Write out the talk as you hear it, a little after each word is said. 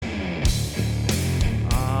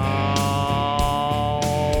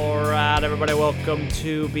everybody. Welcome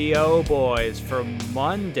to BO Boys for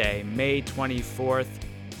Monday, May 24th.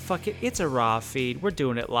 Fuck it, it's a raw feed. We're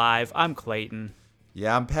doing it live. I'm Clayton.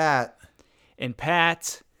 Yeah, I'm Pat. And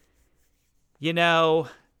Pat, you know,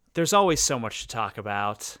 there's always so much to talk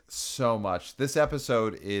about. So much. This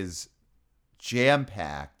episode is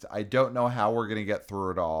jam-packed. I don't know how we're going to get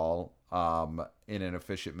through it all in an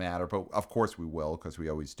efficient manner, but of course we will, because we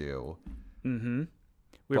always do. Mm-hmm.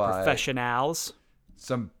 We're professionals.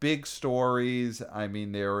 Some big stories. I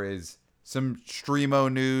mean, there is some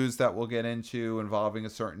Streamo news that we'll get into involving a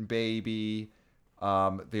certain baby.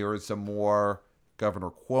 There is some more Governor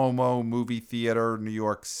Cuomo movie theater, New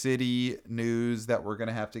York City news that we're going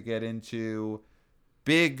to have to get into.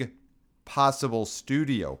 Big possible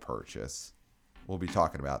studio purchase. We'll be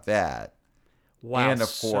talking about that. Wow, and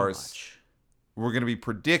of course, we're going to be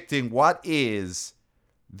predicting what is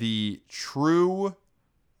the true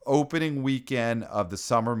opening weekend of the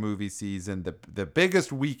summer movie season, the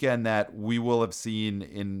biggest weekend that we will have seen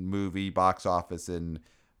in movie box office in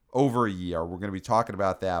over a year. We're going to be talking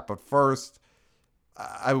about that. But first,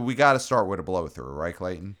 we got to start with a blow through, right,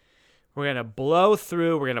 Clayton? We're going to blow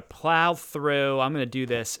through. We're going to plow through. I'm going to do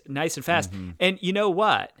this nice and fast. Mm-hmm. And you know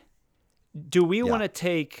what? Do we want to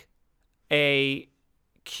take a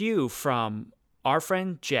cue from our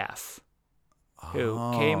friend Jeff,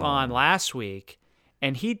 who came on last week?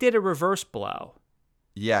 And he did a reverse blow.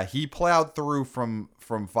 Yeah, he plowed through from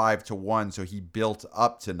 5 to 1, so he built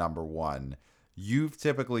up to number 1. You've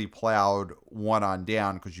typically plowed 1 on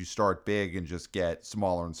down because you start big and just get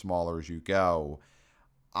smaller and smaller as you go.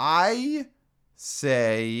 I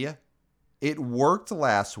say it worked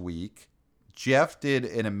last week. Jeff did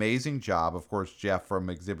an amazing job. Of course, Jeff from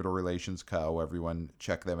Exhibitor Relations Co. Everyone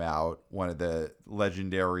check them out. One of the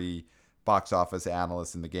legendary box office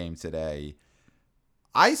analysts in the game today.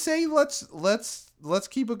 I say let's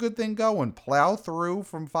keep a good thing going. Plow through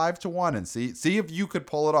from 5 to 1 and see if you could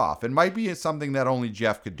pull it off. It might be something that only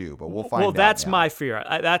Jeff could do, but we'll find out. Well, that's now. my fear.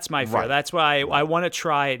 That's my fear. Right. That's why I want to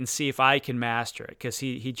try it and see if I can master it, because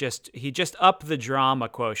he just upped the drama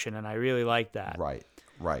quotient, and I really like that. Right.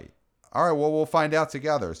 All right. Well, we'll find out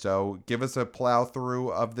together. So give us a plow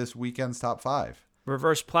through of this weekend's top 5.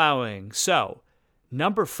 Reverse plowing. So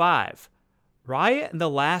number 5. Raya and the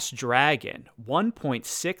Last Dragon,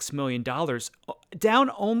 $1.6 million,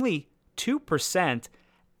 down only 2%,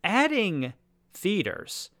 adding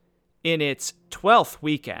theaters in its 12th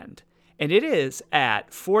weekend, and it is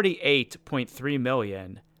at $48.3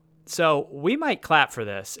 million. So we might clap for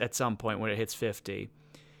this at some point when it hits 50.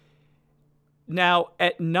 Now,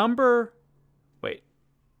 at number... Wait.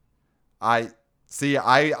 I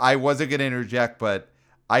wasn't going to interject, but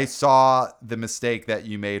I saw the mistake that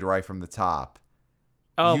you made right from the top.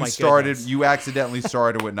 Oh, my goodness. You accidentally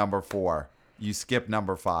started with number 4. You skipped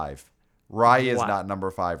number 5. Rye is not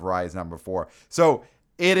number 5. Rye is number 4. So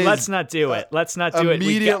it is. Let's not do it.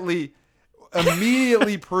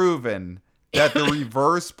 Immediately proven that the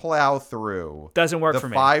reverse plow through doesn't work for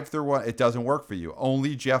me. 5 through 1. It doesn't work for you.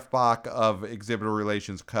 Only Jeff Bach of Exhibitor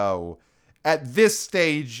Relations Co. at this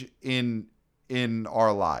stage in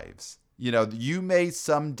our lives. You know, you may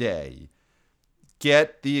someday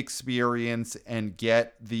get the experience and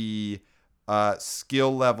get the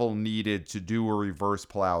skill level needed to do a reverse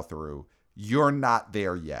plow through. You're not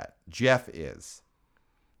there yet. Jeff is.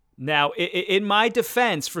 Now, in my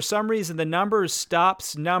defense, for some reason, the number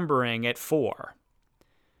stops numbering at 4.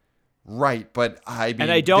 Right, but I mean...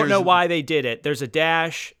 And I don't know why they did it. There's a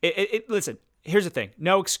dash. Listen, here's the thing.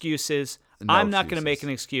 No excuses. I'm not going to make an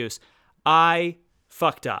excuse. I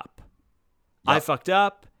fucked up. Yep. I fucked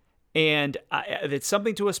up, and it's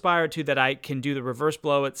something to aspire to that I can do the reverse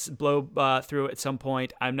blow through at some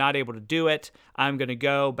point. I'm not able to do it. I'm going to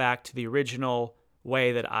go back to the original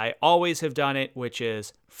way that I always have done it, which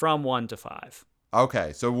is from 1 to 5.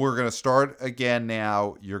 Okay, so we're going to start again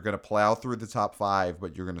now. You're going to plow through the top 5,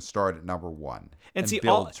 but you're going to start at number 1 and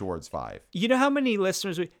build towards 5. You know how many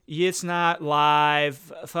listeners, it's not live,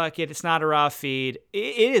 fuck it, it's not a raw feed.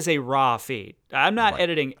 It is a raw feed. I'm not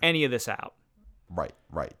editing any of this out.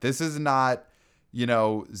 Right. This is not,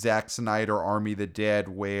 Zack Snyder Army of the Dead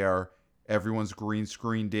where everyone's green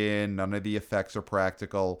screened in, none of the effects are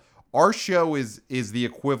practical. Our show is the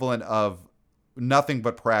equivalent of nothing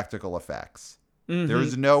but practical effects. Mm-hmm.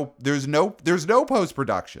 There's no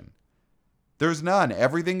post-production. There's none.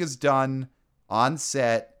 Everything is done on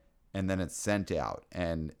set and then it's sent out.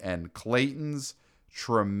 And Clayton's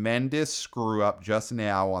tremendous screw up just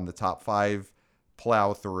now on the top 5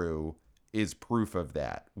 plow through is proof of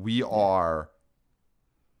that. We are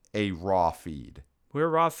a raw feed. We're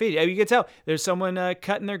raw feed. You can tell there's someone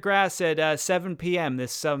cutting their grass at 7 p.m.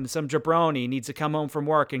 This some jabroni needs to come home from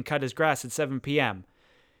work and cut his grass at 7 p.m.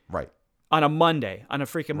 Right. on a Monday, on a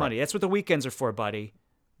freaking Monday. Right. That's what the weekends are for, buddy.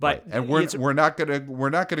 But right. And we're not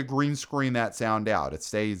gonna green screen that sound out. It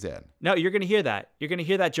stays in. No, you're gonna hear that. You're gonna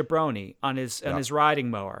hear that jabroni on his riding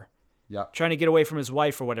mower. Yep. Trying to get away from his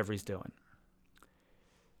wife or whatever he's doing.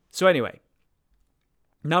 So anyway,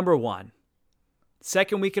 number 1.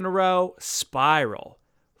 Second week in a row, Spiral.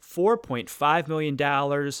 $4.5 million,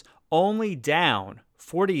 only down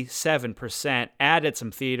 47%, added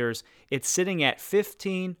some theaters. It's sitting at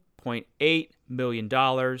 $15.8 million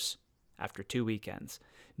after 2 weekends.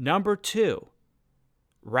 Number 2,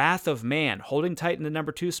 Wrath of Man, holding tight in the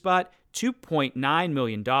number 2 spot, $2.9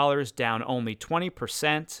 million, down only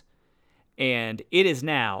 20%. And it is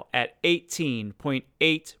now at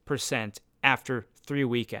 18.8% after 3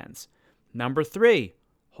 weekends. Number 3,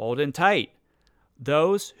 holding tight,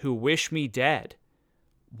 Those Who Wish Me Dead.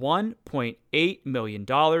 $1.8 million,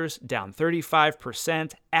 down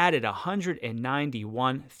 35%, added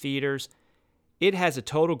 191 theaters. It has a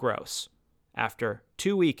total gross after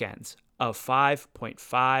 2 weekends of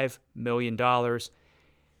 $5.5 million.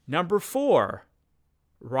 Number 4,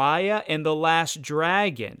 Raya and the Last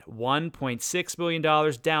Dragon, $1.6 million,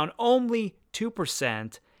 down only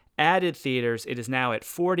 2%, added theaters. It is now at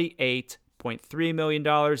 $48.3 million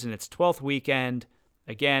in its 12th weekend.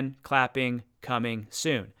 Again, clapping, coming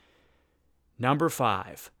soon. Number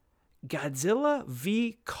 5, Godzilla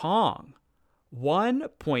v. Kong,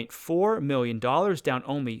 $1.4 million, down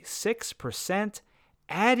only 6%,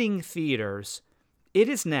 adding theaters. It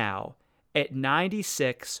is now at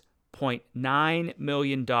 $96.9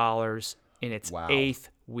 million in its 8th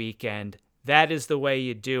weekend. That is the way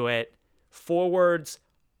you do it. Forwards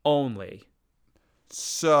only.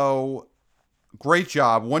 So, great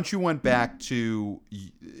job. Once you went back to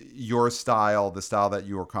your style, the style that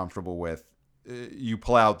you were comfortable with, you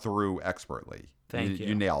plowed through expertly. Thank you.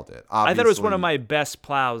 You nailed it. Obviously, I thought it was one of my best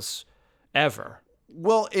plows ever.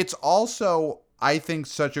 Well, it's also, I think,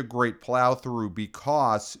 such a great plow through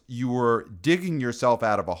because you were digging yourself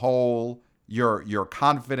out of a hole. Your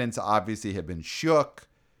confidence obviously had been shook.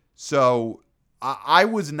 So I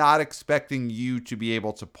was not expecting you to be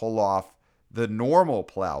able to pull off the normal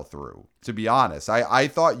plow through, to be honest. I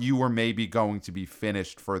thought you were maybe going to be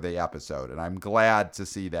finished for the episode, and I'm glad to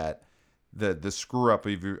see that the screw up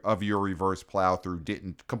of your reverse plow through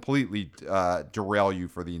didn't completely derail you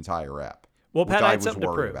for the entire app. Well, Pat, I had something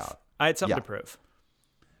to prove. I had something to prove.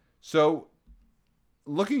 So,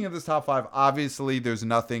 looking at this top 5, obviously there's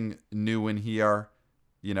nothing new in here.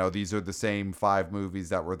 You know, these are the same 5 movies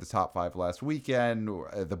that were the top 5 last weekend.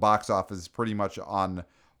 The box office is pretty much on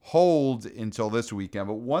hold until this weekend.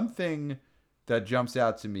 But one thing that jumps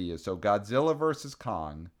out to me is, so Godzilla vs.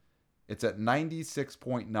 Kong, it's at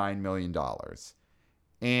 $96.9 million.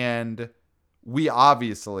 And we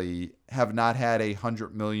obviously have not had a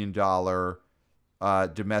 $100 million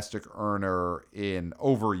domestic earner in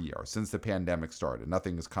over a year since the pandemic started.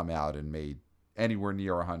 Nothing has come out and made anywhere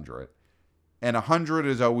near 100. And 100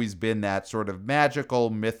 has always been that sort of magical,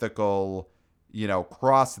 mythical,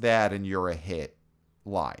 cross that and you're a hit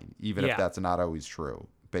line, even if that's not always true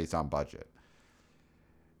based on budget.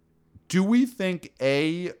 Do we think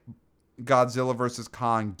Godzilla vs.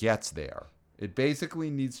 Kong gets there? It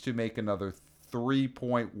basically needs to make another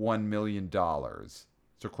 $3.1 million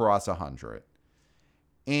to cross 100.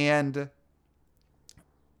 And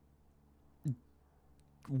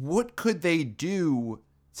what could they do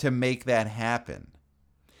to make that happen?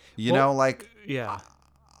 Do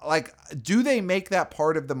they make that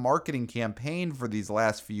part of the marketing campaign for these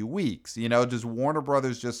last few weeks? Does Warner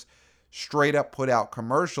Brothers just straight up put out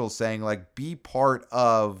commercials saying, like, be part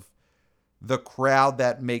of the crowd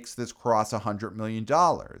that makes this cross $100 million.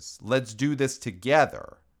 Let's do this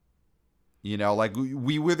together.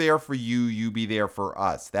 We were there for you, you be there for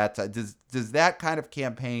us. Does that kind of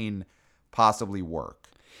campaign possibly work?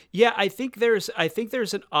 Yeah, I think there's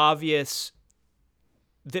an obvious.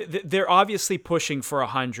 They're obviously pushing for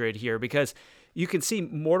 100 here because you can see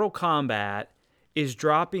Mortal Kombat is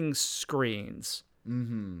dropping screens.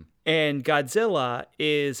 Mm-hmm. And Godzilla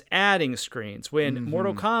is adding screens. When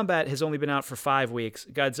Mortal Kombat has only been out for 5 weeks,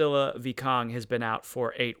 Godzilla v. Kong has been out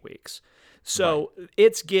for 8 weeks. So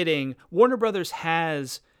it's getting, Warner Brothers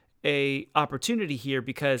has a opportunity here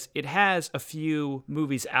because it has a few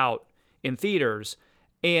movies out in theaters.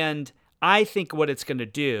 And I think what it's going to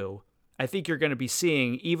do, I think you're going to be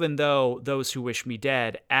seeing, even though Those Who Wish Me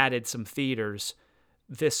Dead added some theaters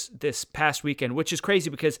this past weekend, which is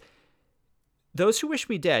crazy because Those Who Wish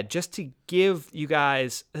Me Dead, just to give you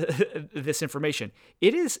guys this information,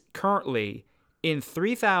 it is currently in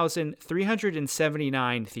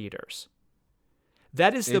 3,379 theaters.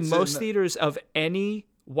 That is the It's most in. theaters of any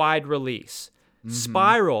wide release. Mm-hmm.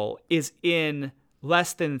 Spiral is in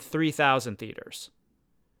less than 3,000 theaters.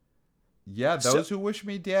 Yeah, So, Those Who Wish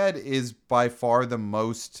Me Dead is by far the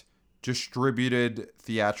most distributed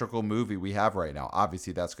theatrical movie we have right now.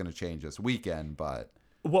 Obviously, that's going to change this weekend, but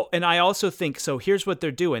well, and I also think, so here's what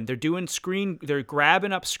they're doing. They're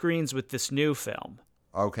grabbing up screens with this new film.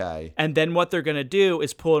 okay. And then what they're going to do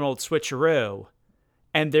is pull an old switcheroo,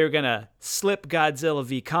 and they're going to slip Godzilla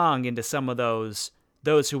v. Kong into some of those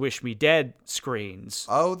Who Wish Me Dead screens,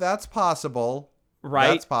 Oh, that's possible. right?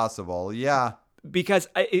 That's possible. Yeah. Because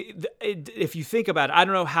if you think about it, I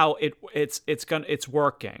don't know how it's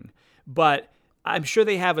working, but I'm sure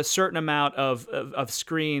they have a certain amount of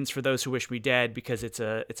screens for Those Who Wish Me Dead because it's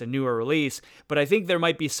a newer release. But I think there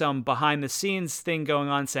might be some behind the scenes thing going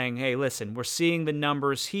on saying, hey, listen, we're seeing the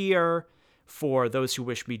numbers here for Those Who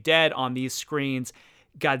Wish Me Dead on these screens.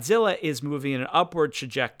 Godzilla is moving in an upward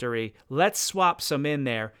trajectory. Let's swap some in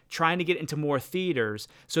there, trying to get into more theaters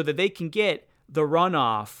so that they can get the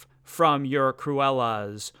runoff from your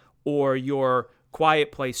Cruellas or your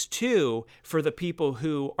Quiet Place 2 for the people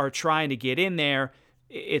who are trying to get in there.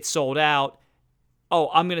 It's sold out. Oh,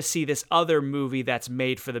 I'm going to see this other movie that's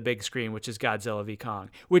made for the big screen, which is Godzilla v. Kong,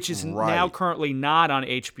 which is now Right. currently not on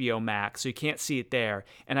HBO Max, so you can't see it there.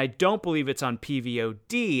 And I don't believe it's on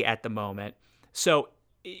PVOD at the moment. So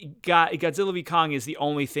Godzilla v. Kong is the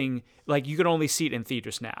only thing, like, you can only see it in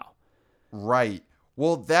theaters now. Right.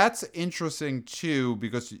 Well, that's interesting too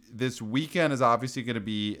because this weekend is obviously going to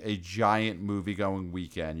be a giant movie going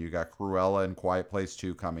weekend. You got Cruella and Quiet Place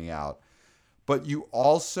 2 coming out. But you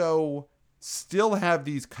also still have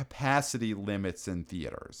these capacity limits in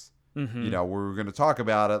theaters. We're going to talk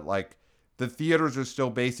about it. Like the theaters are still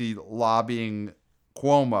basically lobbying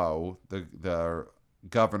Cuomo, the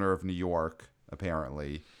governor of New York,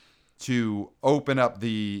 apparently, to open up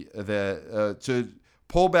to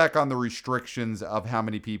pull back on the restrictions of how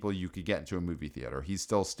many people you could get into a movie theater. He's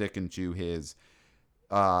still sticking to his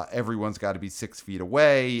everyone's got to be 6 feet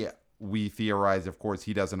away. We theorize, of course,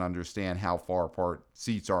 he doesn't understand how far apart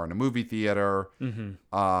seats are in a movie theater.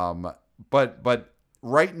 But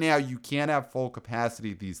right now you can't have full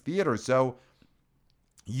capacity at these theaters. So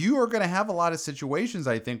you are going to have a lot of situations,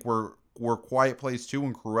 I think, where Quiet Place 2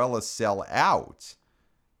 and Cruella sell out.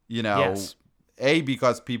 Yes. A,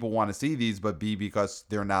 because people want to see these, but B, because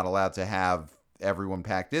they're not allowed to have everyone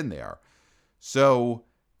packed in there. So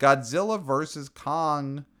Godzilla versus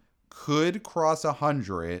Kong could cross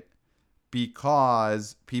 100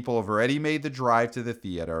 because people have already made the drive to the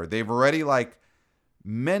theater. They've already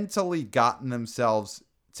mentally gotten themselves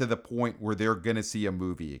to the point where they're going to see a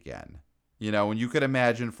movie again. And you could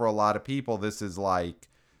imagine for a lot of people, this is like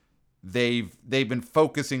they've been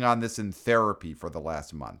focusing on this in therapy for the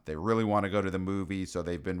last month. They really want to go to the movie, so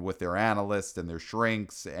they've been with their analysts and their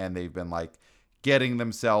shrinks, and they've been getting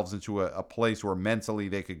themselves into a place where mentally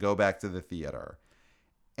they could go back to the theater.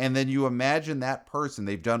 And then you imagine that person,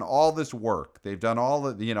 they've done all this work. They've done all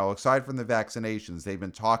the, aside from the vaccinations, they've been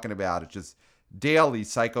talking about it, just daily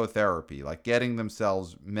psychotherapy, getting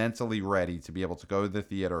themselves mentally ready to be able to go to the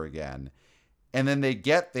theater again. And then they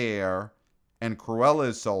get there and Cruella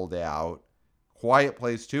is sold out. Quiet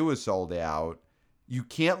Place 2 is sold out. You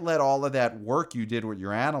can't let all of that work you did with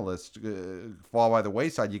your analyst fall by the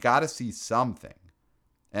wayside. You got to see something.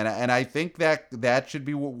 And I think that should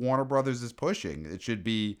be what Warner Brothers is pushing. It should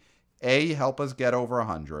be, A, help us get over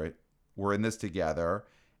 100. We're in this together.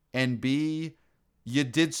 And B, you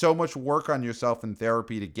did so much work on yourself in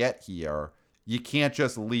therapy to get here. You can't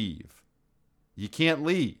just leave. You can't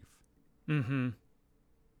leave.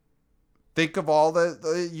 Think of all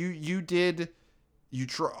you did.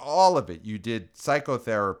 All of it. You did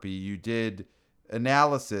psychotherapy. You did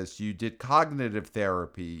analysis. You did cognitive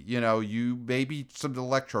therapy. You maybe some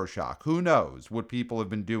electroshock. Who knows what people have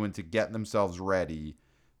been doing to get themselves ready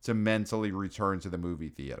to mentally return to the movie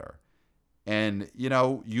theater. And,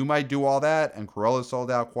 you might do all that, and Cruella's sold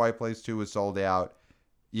out, Quiet Place 2 is sold out.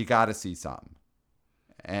 You got to see something.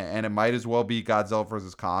 And it might as well be Godzilla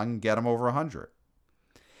versus Kong, get them over 100.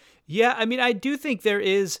 Yeah, I mean, I do think there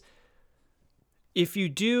is, if you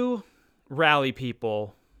do rally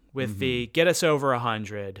people with the get us over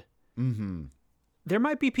 100, there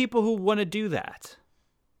might be people who want to do that.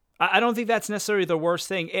 I don't think that's necessarily the worst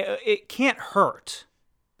thing. It can't hurt.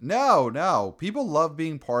 No. People love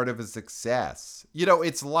being part of a success.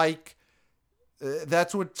 It's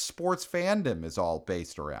that's what sports fandom is all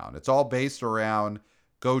based around. It's all based around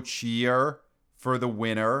go cheer for the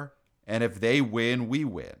winner, and if they win, we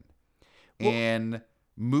win. Well, and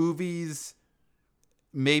movies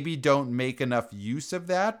maybe don't make enough use of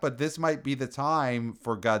that, but this might be the time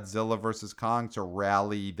for Godzilla versus Kong to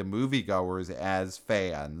rally the moviegoers as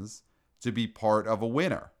fans to be part of a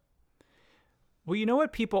winner. well, you know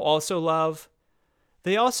what people also love?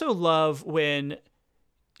 They also love when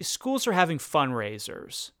schools are having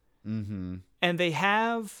fundraisers, Mm-hmm. and they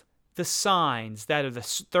have the signs that are the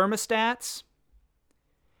thermostats,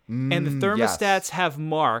 and the Yes. thermostats have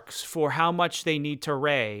marks for how much they need to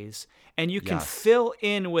raise, and you can Yes. fill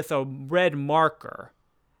in with a red marker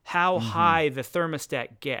how Mm-hmm. high the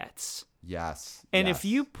thermostat gets. Yes. And yes. if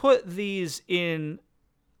you put these in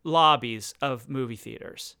lobbies of movie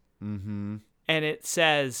theaters, Mm-hmm. and it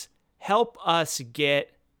says, help us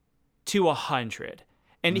get to 100.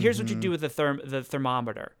 And here's what you do with the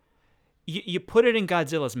thermometer. You put it in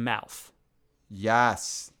Godzilla's mouth.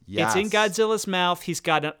 Yes. Yes. It's in Godzilla's mouth. He's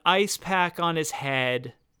got an ice pack on his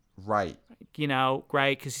head, Right.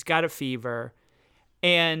 right? Because he's got a fever.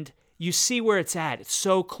 And you see where it's at. It's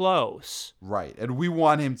so close. Right. And we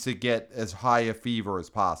want him to get as high a fever as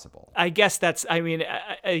possible. I guess that's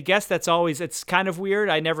always, it's kind of weird.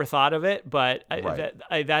 I never thought of it, but Right.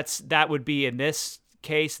 that would be in this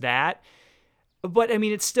case that. But I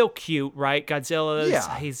mean, it's still cute, right? Godzilla,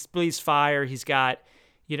 Yeah. he's breathes fire. He's got,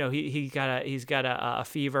 he's got a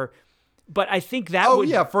fever. But I think that Oh, would,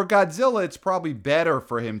 yeah. For Godzilla, it's probably better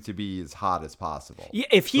for him to be as hot as possible. yeah,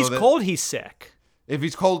 if he's cold, he's sick. If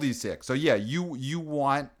he's cold, he's sick. So, yeah, you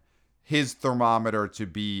want his thermometer to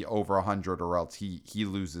be over 100 or else he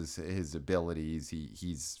loses his abilities.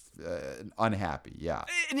 He's unhappy. Yeah.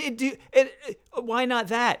 Why not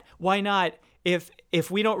that? Why not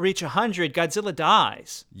if we don't reach 100, Godzilla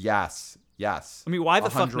dies? Yes. Yes. I mean, why the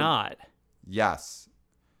fuck 100 not? Yes.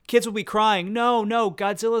 Kids will be crying, no,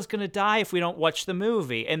 Godzilla's gonna die if we don't watch the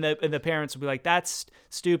movie, and the parents will be like, that's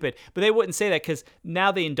stupid. But they wouldn't say that because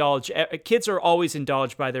now they indulge. Kids are always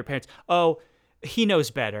indulged by their parents. Oh, he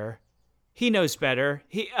knows better. He knows better.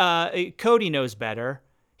 Cody knows better.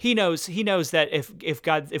 He knows that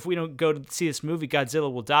if we don't go to see this movie,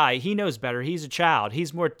 Godzilla will die. He knows better. He's a child.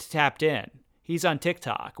 He's more tapped in. He's on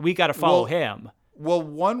TikTok. We got to follow him. Well,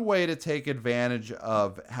 one way to take advantage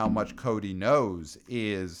of how much Cody knows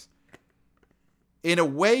is, in a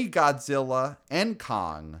way, Godzilla and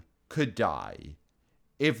Kong could die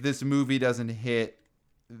if this movie doesn't hit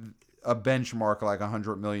a benchmark like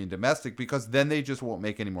 100 million domestic, because then they just won't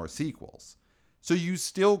make any more sequels. So you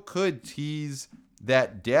still could tease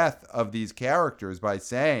that death of these characters by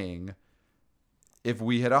saying, if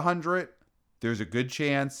we hit 100, there's a good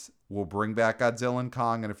chance we'll bring back Godzilla and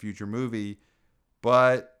Kong in a future movie.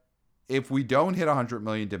 But if we don't hit 100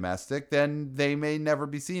 million domestic, then they may never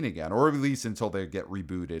be seen again, or at least until they get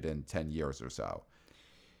rebooted in 10 years or so.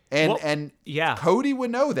 And yeah, Cody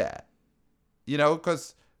would know that,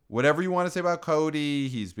 because whatever you want to say about Cody,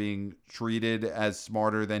 he's being treated as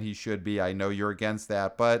smarter than he should be. I know you're against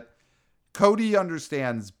that, but Cody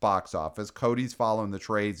understands box office. Cody's following the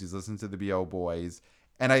trades. He's listening to the B.O. Boys.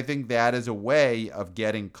 And I think that is a way of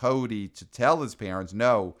getting Cody to tell his parents,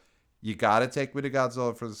 no, you got to take me to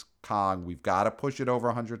Godzilla vs. Kong. We've got to push it over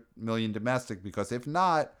 100 million domestic, because if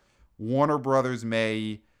not, Warner Brothers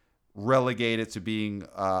may relegate it to being,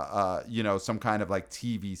 some kind of like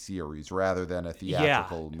TV series rather than a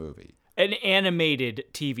theatrical movie. An animated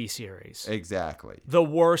TV series. Exactly. The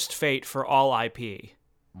worst fate for all IP.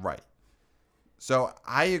 Right. So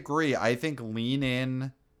I agree. I think lean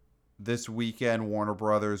in this weekend, Warner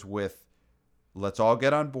Brothers, with let's all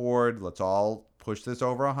get on board. Let's all push this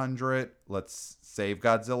over 100. Let's save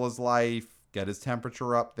Godzilla's life, get his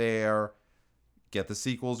temperature up there, get the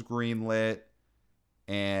sequels greenlit.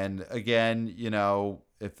 And again,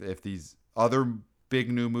 if these other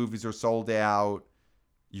big new movies are sold out,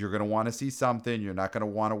 you're going to want to see something. You're not going to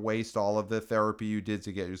want to waste all of the therapy you did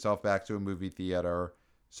to get yourself back to a movie theater.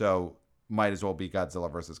 So might as well be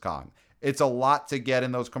Godzilla versus Kong. It's a lot to get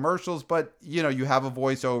in those commercials, but you have a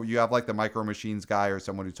voiceover. You have like the Micro Machines guy or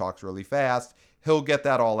someone who talks really fast. He'll get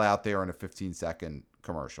that all out there in a 15-second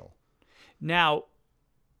commercial. Now,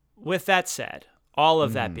 with that said, all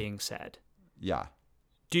of that being said, yeah,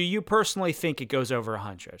 do you personally think it goes over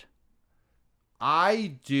 100?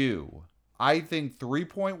 I do. I think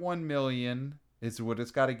 3.1 million is what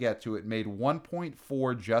it's got to get to. It made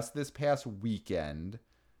 1.4 just this past weekend.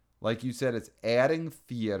 Like you said, it's adding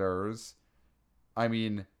theaters. I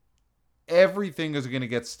mean, everything is going to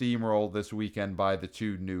get steamrolled this weekend by the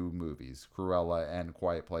two new movies, Cruella and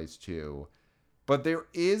Quiet Place 2. But there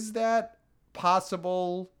is that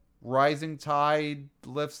possible rising tide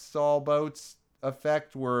lifts all boats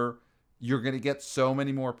effect where, you're going to get so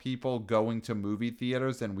many more people going to movie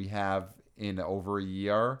theaters than we have in over a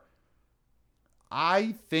year.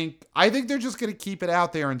 I think they're just going to keep it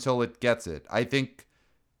out there until it gets it. I think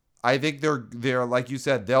they're like you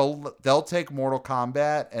said, they'll take Mortal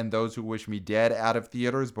Kombat and Those Who Wish Me Dead out of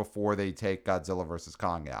theaters before they take Godzilla vs.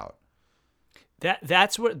 Kong out.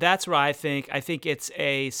 That's what I think. I think it's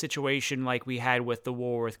a situation like we had with the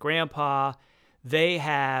War with Grandpa. They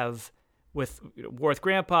have with War with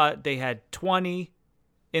Grandpa, they had 20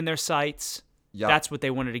 in their sights. Yep. That's what they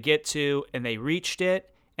wanted to get to, and they reached it,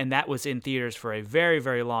 and that was in theaters for a very,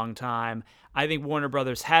 very long time. I think Warner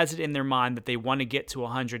Brothers has it in their mind that they want to get to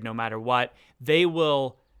 100 no matter what. They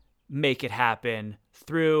will make it happen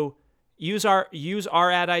through use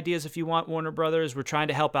our ad ideas if you want, Warner Brothers. We're trying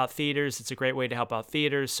to help out theaters. It's a great way to help out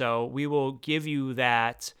theaters, so we will give you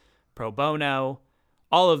that pro bono.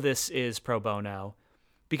 All of this is pro bono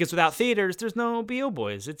because without theaters, there's no BO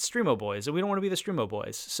boys. It's Streamo boys, and we don't want to be the Streamo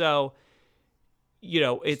boys. So,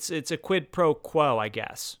 it's a quid pro quo, I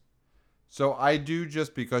guess. So I do,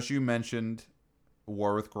 just because you mentioned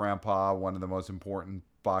War with Grandpa, one of the most important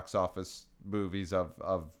box office movies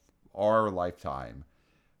of our lifetime.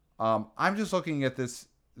 I'm just looking at this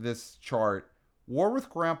chart. War with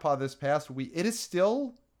Grandpa this past week, it is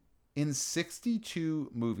still in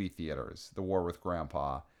 62 movie theaters, the War with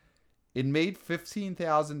Grandpa. It made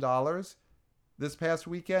 $15,000 this past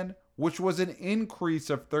weekend, which was an increase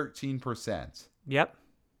of 13%. Yep.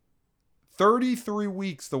 33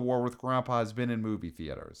 weeks the War with Grandpa has been in movie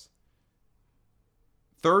theaters.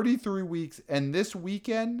 33 weeks, and this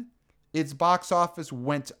weekend, its box office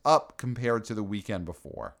went up compared to the weekend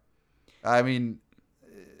before. I mean,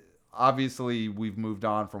 obviously we've moved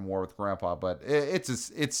on from War with Grandpa, but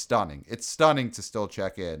it's stunning. It's stunning to still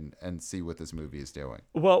check in and see what this movie is doing.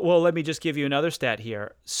 Well, let me just give you another stat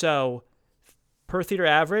here. So, per theater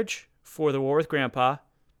average for the War with Grandpa,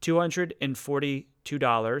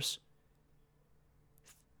 $242.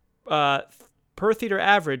 Per theater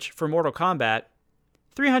average for Mortal Kombat,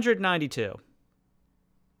 $392.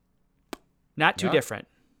 Not too different.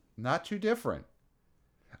 Not too different.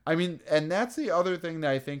 I mean, and that's the other thing that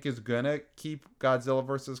I think is going to keep Godzilla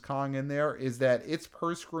vs. Kong in there, is that its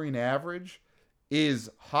per-screen average is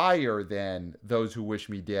higher than Those Who Wish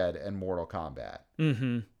Me Dead and Mortal Kombat.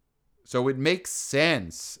 Mm-hmm. So it makes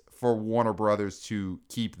sense for Warner Brothers to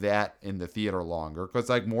keep that in the theater longer because,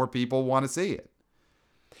 more people want to see it.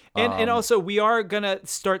 And also, we are going to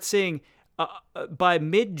start seeing, by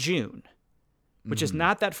mid-June, which is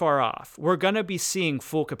not that far off, we're going to be seeing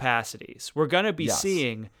full capacities. We're going to be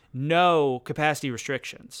seeing no capacity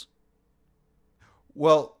restrictions.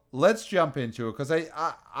 Well, let's jump into it because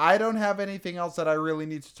I don't have anything else that I really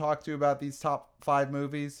need to talk to about these top 5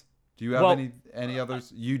 movies. Do you have any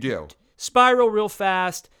others? You do. Spiral, real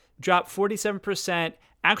fast, dropped 47%.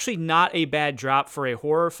 Actually, not a bad drop for a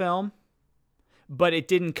horror film, but it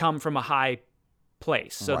didn't come from a high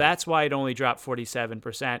place. So that's why it only dropped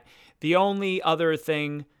 47%. The only other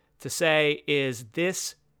thing to say is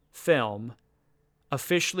this film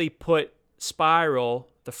officially put Spiral,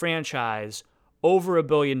 the franchise, over $1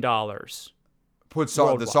 billion. Put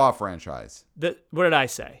the Saw franchise. What did I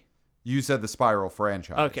say? You said the Spiral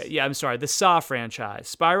franchise. Okay, yeah, I'm sorry. The Saw franchise.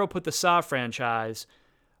 Spiral put the Saw franchise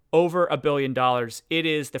over $1 billion.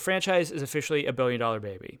 The franchise is officially $1 billion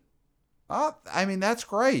baby. I mean, that's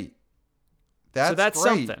great. That's great.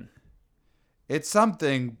 Something. It's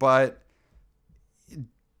something, but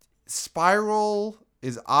Spiral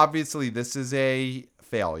is obviously, this is a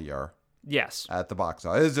failure. Yes. At the box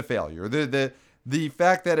office. It is a failure. The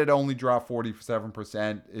fact that it only dropped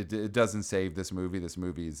 47%, it doesn't save this movie. This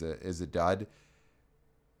movie is a dud.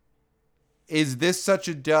 Is this such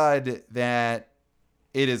a dud that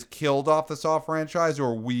it has killed off the Saw franchise,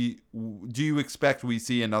 or do you expect we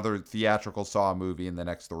see another theatrical Saw movie in the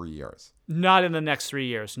next 3 years? Not in the next 3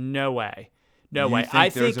 years. No way. No way. I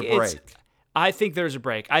think there's a break. I think there's a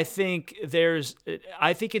break. I think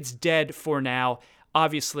it's dead for now.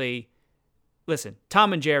 Obviously, listen,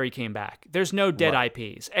 Tom and Jerry came back. There's no dead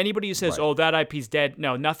IPs. Anybody who says, "Oh, that IP's dead,"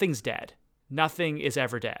 no, nothing's dead. Nothing is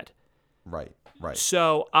ever dead. Right.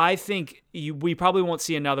 So I think we probably won't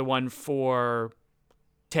see another one for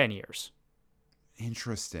 10 years.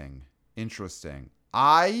 Interesting.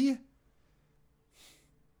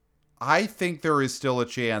 I think there is still a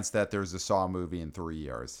chance that there's a Saw movie in 3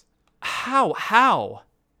 years. How?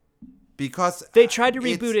 Because they tried to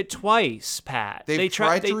reboot it twice, Pat. They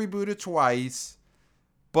tried to reboot it twice,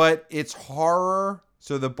 but it's horror,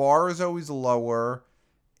 so the bar is always lower,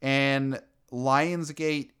 and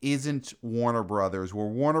Lionsgate isn't Warner Brothers, where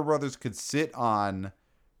Warner Brothers could sit on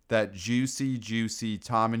that juicy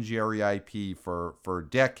Tom and Jerry IP for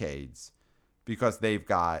decades, because they've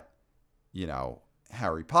got,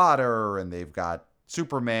 Harry Potter, and they've got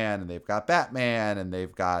Superman, and they've got Batman, and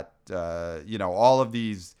they've got, all of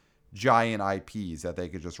these giant IPs that they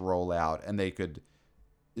could just roll out, and they could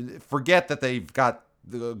forget that they've got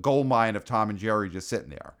the gold mine of Tom and Jerry just sitting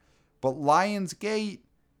there. But Lionsgate,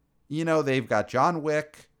 they've got John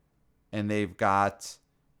Wick, and they've got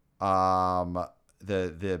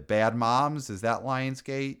the Bad Moms. Is that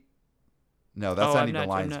Lionsgate? No, that's not even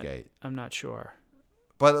Lionsgate. I'm not sure.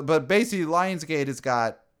 But basically, Lionsgate has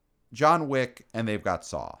got John Wick, and they've got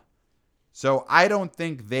Saw. So I don't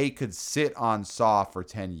think they could sit on Saw for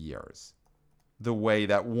 10 years the way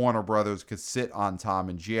that Warner Brothers could sit on Tom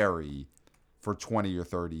and Jerry for 20 or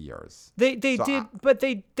 30 years. They did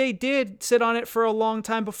sit on it for a long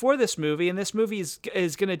time before this movie, and this movie is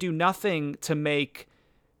going to do nothing to make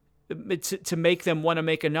them want to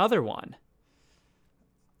make another one.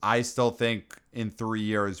 I still think in 3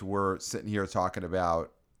 years we're sitting here talking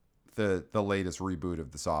about the latest reboot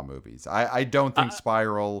of the Saw movies. I don't think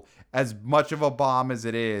Spiral, as much of a bomb as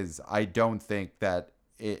it is, I don't think that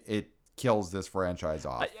it kills this franchise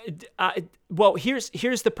off. Well, here's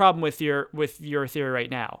the problem with your theory right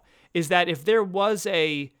now, is that if there was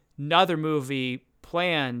another movie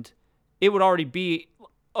planned, it would already be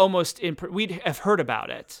almost we'd have heard about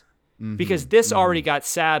it, because this already got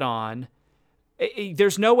sat on.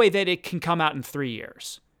 There's no way that it can come out in 3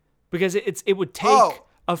 years, because it would take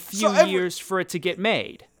a few years for it to get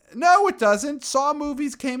made. No, it doesn't. Saw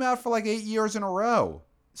movies came out for like 8 years in a row.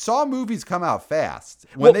 Saw movies come out fast.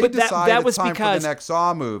 When they decide it's time for the next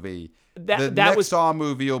Saw movie, the next Saw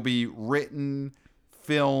movie will be written,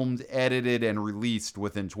 filmed, edited, and released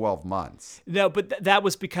within 12 months. No, but that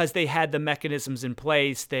was because they had the mechanisms in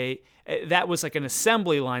place. That was like an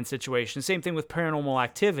assembly line situation. Same thing with Paranormal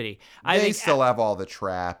Activity. They still have all the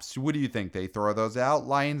traps. What do you think? They throw those out?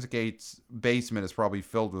 Lionsgate's basement is probably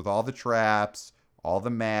filled with all the traps, all the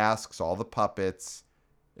masks, all the puppets.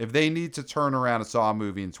 If they need to turn around a Saw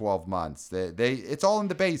movie in 12 months, it's all in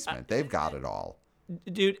the basement. They've got it all.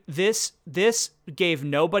 Dude, this gave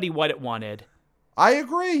nobody what it wanted. I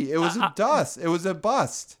agree. It was a dust. It was a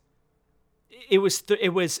bust.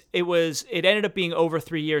 It ended up being over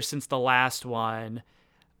 3 years since the last one.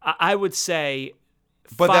 I would say 5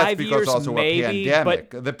 years, but that's because also maybe, a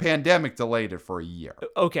pandemic. The pandemic delayed it for a year.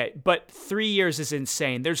 Okay, but 3 years is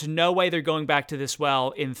insane. There's no way they're going back to this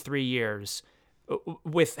well in 3 years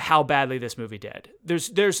with how badly this movie did.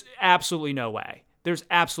 There's absolutely no way. There's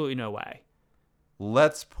absolutely no way.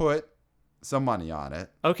 Let's put some money on it.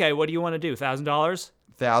 Okay, what do you want to do? $1,000?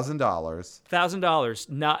 $1,000. $1,000.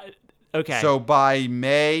 Not okay. So by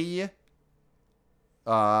May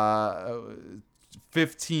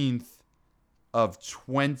 15th of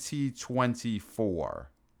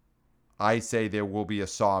 2024, I say there will be a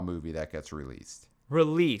Saw movie that gets released.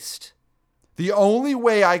 The only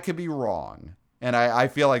way I could be wrong, and I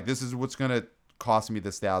feel like this is what's going to cost me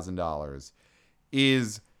this $1,000,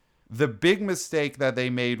 is the big mistake that they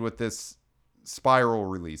made with this Spiral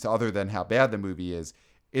release, other than how bad the movie is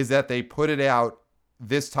that they put it out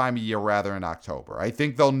this time of year rather than October. I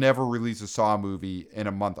think they'll never release a Saw movie in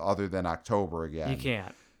a month other than October again. You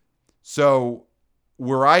can't. So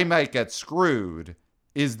where I might get screwed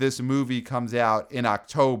is this movie comes out in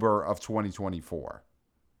October of 2024.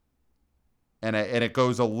 And it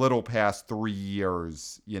goes a little past 3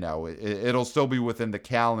 years. It'll still be within the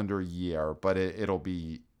calendar year, but it'll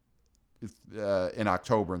be in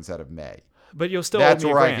October instead of May. But you'll still That's owe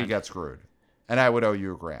me where $1,000. I could get screwed. And I would owe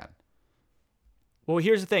you $1,000. Well,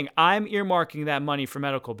 here's the thing. I'm earmarking that money for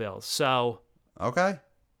medical bills. So okay.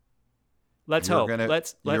 Let's hope.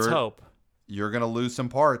 Let's hope. You're going to lose some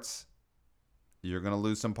parts.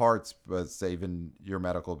 But saving your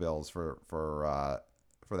medical bills for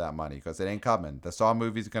that money, because it ain't coming. The Saw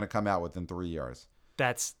movie's going to come out within 3 years.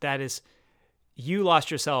 That is you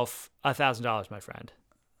lost yourself $1,000, my friend.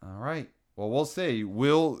 All right. Well, we'll see.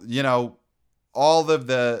 All of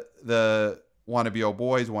the wannabe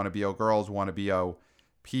boys, wannabe girls, wannabe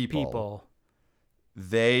people,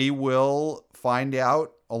 they will find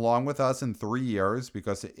out along with us in 3 years,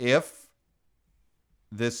 because if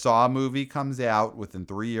this Saw movie comes out within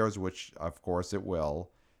 3 years, which of course it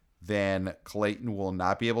will, then Clayton will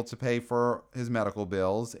not be able to pay for his medical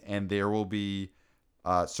bills, and there will be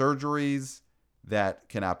surgeries that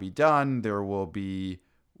cannot be done. There will be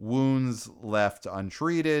wounds left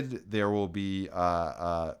untreated. There will be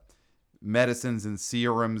medicines and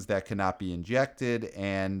serums that cannot be injected,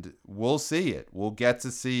 and we'll see it. We'll get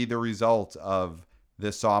to see the result of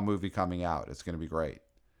this Saw movie coming out. It's going to be great.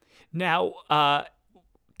 Now,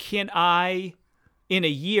 can I, in a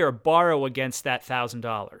year, borrow against that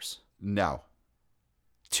 $1,000? No.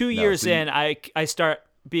 2 years in, I start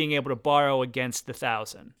being able to borrow against the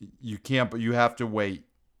 1,000. You can't, but you have to wait.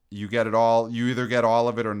 You get it all. You either get all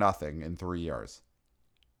of it or nothing in 3 years.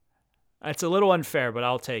 It's a little unfair, but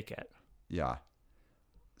I'll take it. Yeah.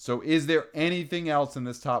 So is there anything else in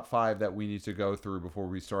this top 5 that we need to go through before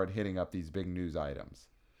we start hitting up these big news items?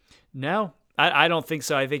 No, I don't think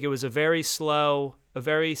so. I think it was a very slow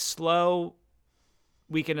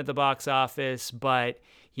weekend at the box office, but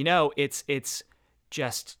it's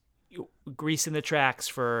just greasing the tracks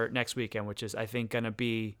for next weekend, which is, I think, going to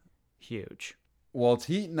be huge. Well, it's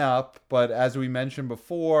heating up, but as we mentioned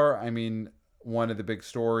before, I mean, one of the big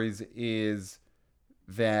stories is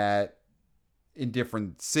that in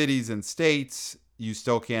different cities and states, you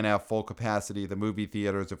still can't have full capacity of the movie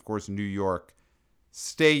theaters. Of course, New York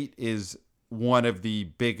State is one of the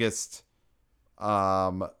biggest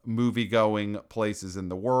movie-going places in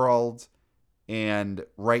the world. And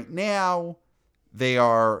right now, they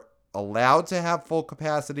are allowed to have full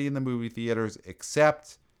capacity in the movie theaters,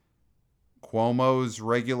 except Cuomo's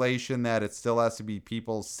regulation that it still has to be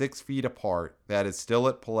people 6 feet apart. That is still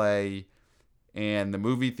at play. And the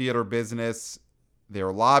movie theater business,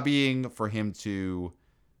 they're lobbying for him to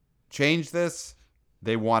change this.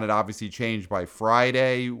 They want it obviously changed by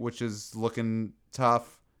Friday, which is looking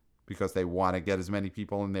tough because they want to get as many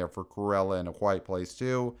people in there for Cruella and A Quiet Place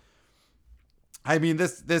 2. I mean,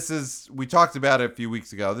 this is, we talked about it a few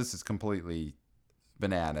weeks ago. This is completely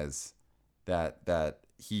bananas that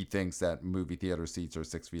he thinks that movie theater seats are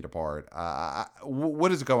 6 feet apart.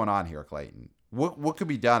 What is going on here, Clayton? What could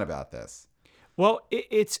be done about this? Well,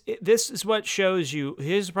 this is what shows you.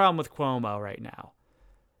 Here's the problem with Cuomo right now,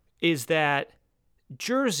 is that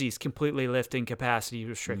Jersey's completely lifting capacity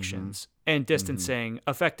restrictions and distancing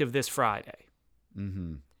effective this Friday.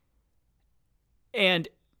 Mm-hmm. And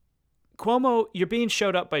Cuomo, you're being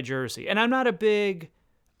showed up by Jersey. And I'm not a big,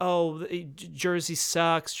 Jersey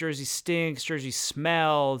sucks, Jersey stinks, Jersey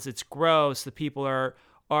smells, it's gross, the people are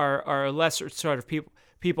lesser sort of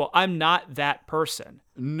people. I'm not that person.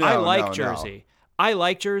 I like Jersey. No. I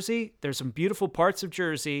like Jersey. There's some beautiful parts of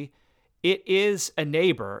Jersey. It is a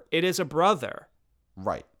neighbor. It is a brother.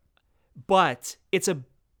 Right. But it's a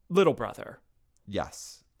little brother.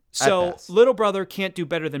 Yes. So little brother can't do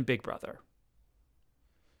better than big brother.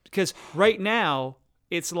 Because right now,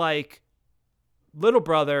 it's like little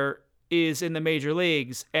brother is in the major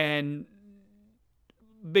leagues and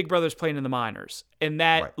big brother's playing in the minors. And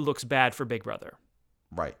that looks bad for big brother.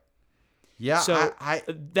 Right. Yeah. So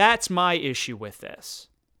that's my issue with this.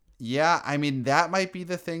 Yeah. I mean, that might be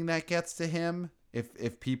the thing that gets to him.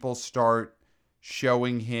 If people start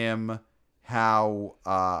showing him how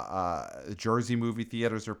Jersey movie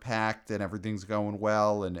theaters are packed and everything's going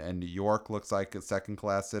well and New York looks like a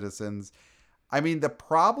second-class citizens. I mean, the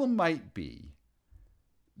problem might be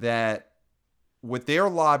that what they're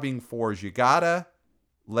lobbying for is you gotta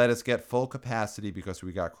let us get full capacity because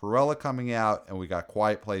we got Cruella coming out and we got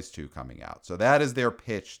Quiet Place 2 coming out. So that is their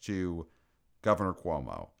pitch to Governor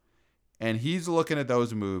Cuomo. And he's looking at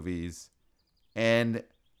those movies and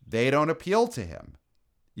they don't appeal to him.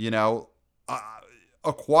 You know,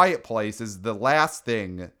 A Quiet Place is the last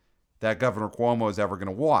thing that Governor Cuomo is ever going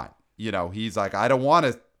to want. You know, he's like, I don't want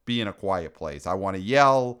to be in a quiet place. I want to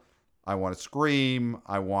yell. I want to scream.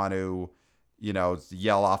 I want to,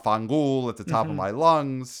 yell a fangul at the top of my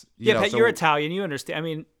lungs. You're Italian. You understand. I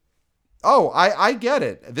mean. Oh, I get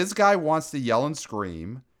it. This guy wants to yell and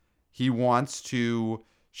scream. He wants to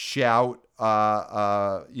shout,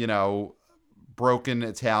 broken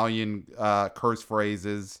Italian curse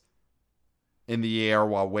phrases in the air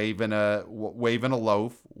while waving around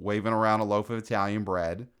a loaf of Italian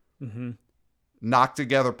bread. Mm-hmm. Knock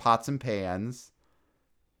together pots and pans.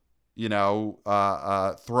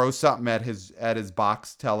 Throw something at his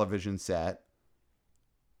box television set.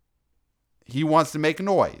 He wants to make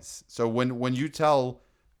noise. So when you tell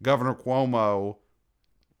Governor Cuomo,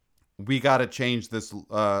 we got to change this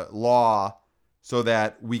law so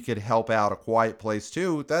that we could help out A Quiet Place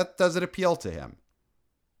 2, that doesn't appeal to him.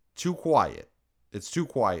 Too quiet. It's too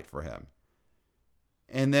quiet for him.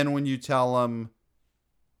 And then when you tell him,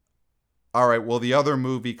 all right, well, the other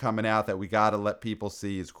movie coming out that we got to let people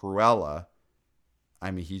see is Cruella. I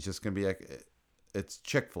mean, he's just going to be like, it's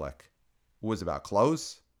chick flick. It was about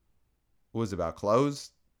clothes. There's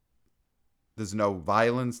no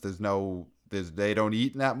violence. They don't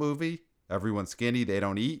eat in that movie. Everyone's skinny. They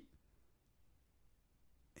don't eat.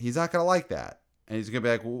 He's not going to like that. And he's going to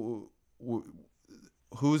be like,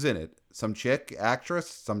 who's in it? Some chick, actress,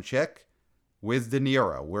 some chick? Where's De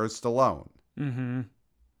Niro? Where's Stallone? Mm-hmm.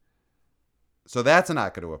 So that's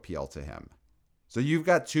not going to appeal to him. So you've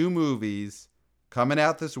got two movies coming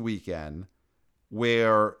out this weekend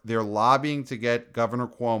where they're lobbying to get Governor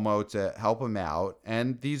Cuomo to help him out.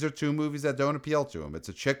 And these are two movies that don't appeal to him. It's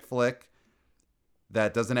a chick flick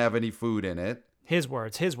that doesn't have any food in it. His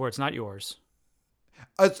words, not yours.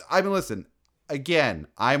 I mean, listen, again,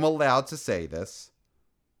 I'm allowed to say this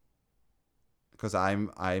because I'm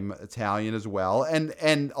Italian as well,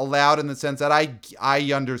 and allowed in the sense that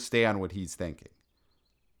I understand what he's thinking.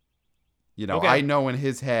 You know, Okay. I know in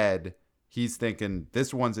his head he's thinking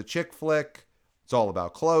this one's a chick flick. It's all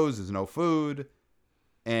about clothes. There's no food.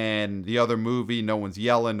 And the other movie, no one's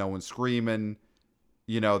yelling, no one's screaming.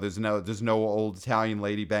 You know, there's no old Italian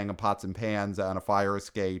lady banging pots and pans on a fire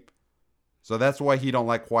escape. So that's why he don't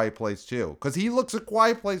like Quiet Place 2. Because he looks at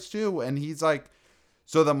Quiet Place 2 and he's like,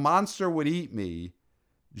 so the monster would eat me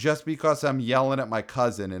just because I'm yelling at my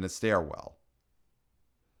cousin in a stairwell.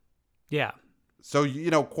 Yeah. So, you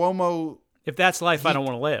know, Cuomo... If that's life, I don't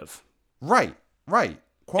want to live. Right. Cuomo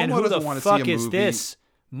and who doesn't the want to see a fuck movie. is this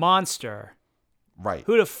monster? Right.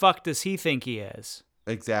 Who the fuck does he think he is?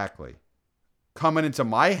 Exactly. Coming into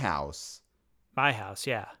my house. My house,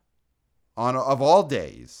 yeah. Of all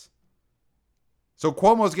days. So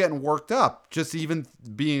Cuomo's getting worked up just even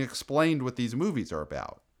being explained what these movies are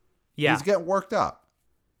about. Yeah. He's getting worked up.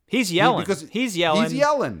 He's yelling. He's yelling. He's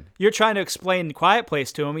yelling. You're trying to explain Quiet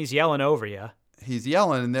Place to him. He's yelling over you. He's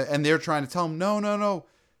yelling, and they're trying to tell him, no.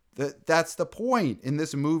 That's the point. In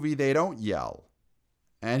this movie, they don't yell.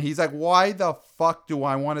 And he's like, why the fuck do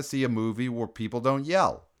I want to see a movie where people don't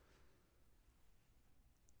yell?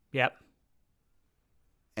 Yep.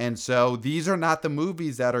 And so these are not the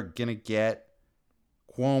movies that are going to get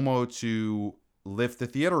Cuomo to lift the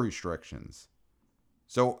theater restrictions.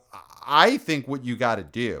 So I think what you got to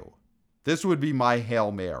do, this would be my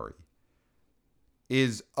Hail Mary,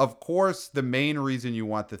 is, of course, the main reason you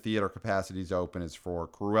want the theater capacities open is for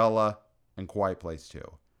Cruella and Quiet Place 2.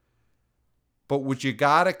 But what you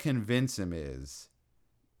got to convince him is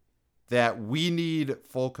that we need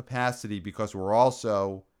full capacity because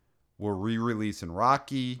we're re-releasing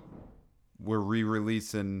Rocky, we're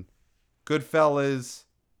re-releasing Goodfellas,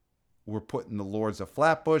 we're putting The Lords of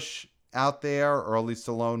Flatbush out there, early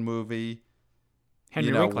Stallone movie.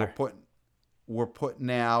 Henry Winkler. We're putting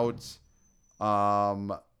out,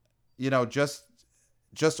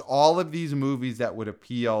 just all of these movies that would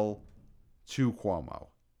appeal to Cuomo.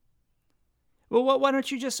 Well, why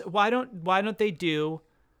don't they do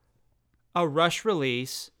a rush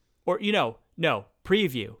release or,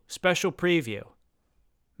 preview, special preview,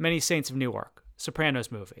 Many Saints of Newark,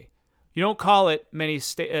 Sopranos movie. You don't call it Many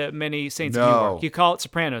Saints of Newark. You call it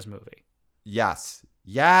Sopranos movie. Yes,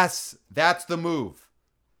 that's the move.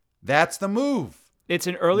 It's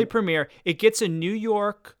an early premiere. It gets a New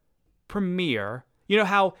York premiere. You know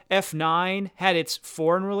how F9 had its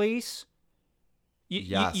foreign release?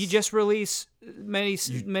 You just release Many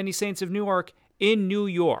Saints of Newark in New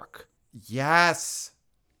York. Yes.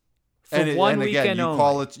 For one weekend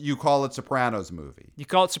only. You call it Sopranos movie. You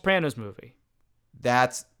call it Sopranos movie.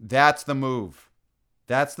 That's the move.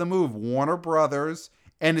 That's the move. Warner Brothers,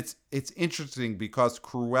 and it's interesting because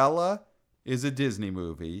Cruella is a Disney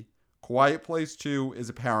movie. Quiet Place 2 is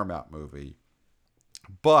a Paramount movie.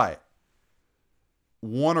 But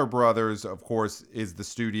Warner Brothers, of course, is the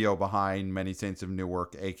studio behind Many Saints of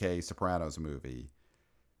Newark, aka Sopranos movie.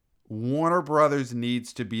 Warner Brothers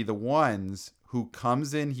needs to be the ones who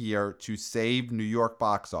comes in here to save New York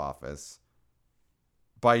box office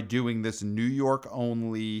by doing this New York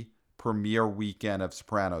only premiere weekend of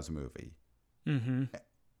Sopranos movie. Mm-hmm.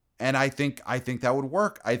 And I think that would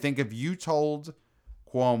work. I think if you told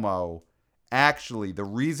Cuomo, actually, the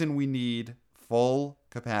reason we need full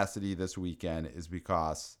capacity this weekend is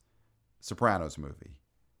because Sopranos movie.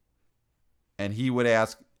 And he would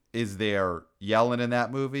ask, is there yelling in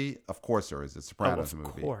that movie? Of course there is. It's Sopranos movie.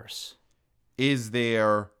 Of course. Is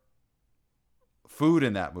there food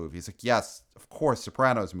in that movie? He's like, yes, of course,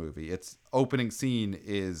 Sopranos movie. Its opening scene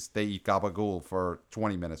is they eat gabagool for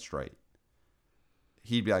 20 minutes straight.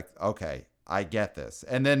 He'd be like, okay, I get this.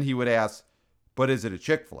 And then he would ask, but is it a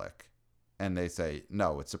chick flick? And they say,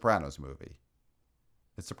 no, it's Sopranos movie.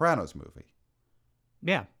 It's Sopranos movie.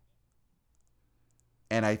 Yeah.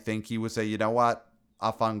 And I think he would say, you know what?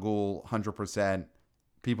 Afangul, 100%.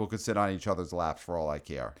 People could sit on each other's laps for all I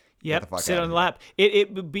care. Yep, sit on the lap.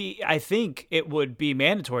 It would be, I think it would be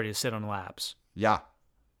mandatory to sit on laps. Yeah.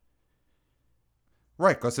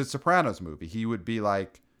 Right, because it's Sopranos movie. He would be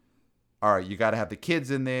like, all right, you got to have the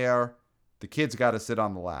kids in there. The kids got to sit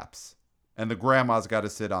on the laps. And the grandma's got to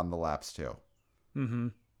sit on the laps too. Mm-hmm.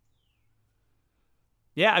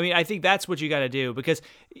 Yeah, I mean, I think that's what you got to do because,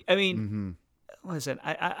 I mean, Mm-hmm. listen,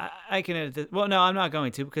 I can edit this. Well, no, I'm not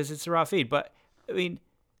going to because it's a raw feed. But I mean,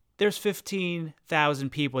 there's 15,000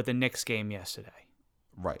 people at the Knicks game yesterday.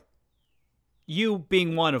 Right. You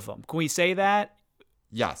being one of them. Can we say that?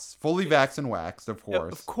 Yes. Fully vaxxed and waxed, of Of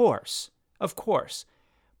course. course, of course.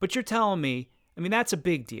 But you're telling me, I mean, that's a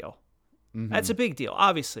big deal. Mm-hmm. That's a big deal.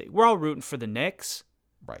 Obviously, we're all rooting for the Knicks.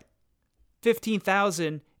 Right.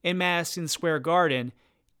 15,000 in Madison Square Garden,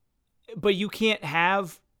 but you can't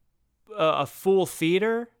have a full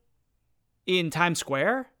theater in Times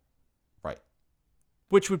Square, Right.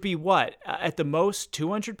 which would be what, at the most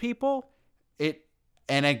 200 people?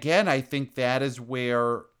 And again, I think that is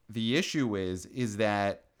where the issue is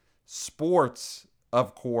that sports,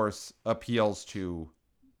 of course, appeals to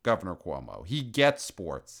Governor Cuomo. He gets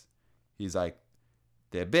sports. He's like,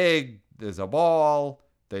 they're big, there's a ball,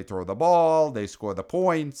 they throw the ball, they score the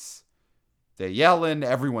points, they're yelling,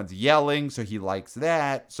 everyone's yelling, so he likes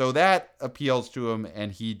that. So that appeals to him,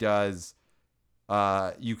 and he does,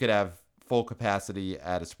 you could have full capacity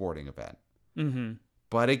at a sporting event. Mm-hmm.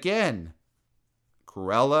 But again,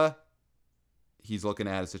 Cruella, he's looking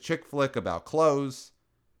at it as a chick flick about clothes.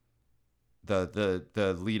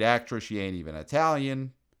 The lead actress, she ain't even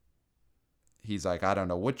Italian. He's like, I don't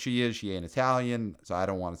know what she is. She ain't Italian, so I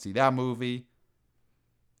don't want to see that movie.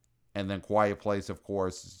 And then Quiet Place, of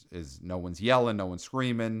course, is no one's yelling, no one's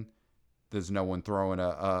screaming. There's no one throwing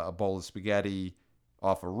a bowl of spaghetti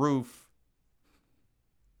off a roof.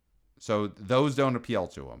 So those don't appeal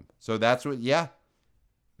to him. So that's what,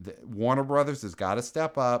 Warner Brothers has got to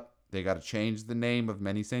step up. They got to change the name of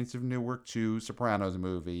Many Saints of Newark to Sopranos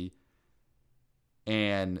movie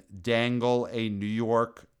and dangle a New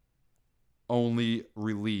York only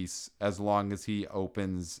release as long as he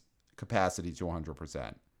opens capacity to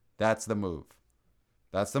 100%. That's the move.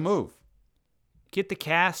 That's the move. Get the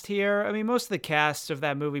cast here. I mean, most of the cast of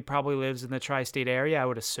that movie probably lives in the tri-state area, I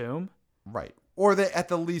would assume. Right. Or at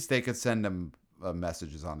the least they could send them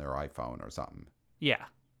messages on their iPhone or something. Yeah.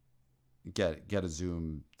 Get a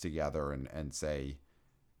Zoom together and say,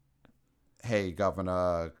 hey,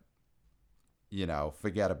 Governor,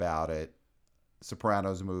 forget about it.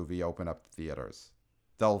 Sopranos movie, open up the theaters.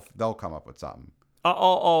 They'll come up with something.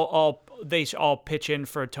 They should all pitch in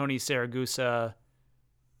for Tony Saragusa.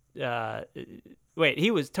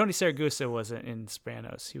 Wait, Tony Saragusa wasn't in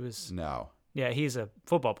Sopranos. He was. No. Yeah, he's a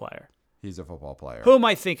football player. He's a football player. Who am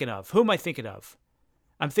I thinking of?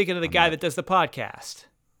 I'm thinking of the guy that does the podcast.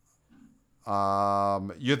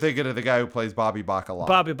 You're thinking of the guy who plays Bobby Bacala.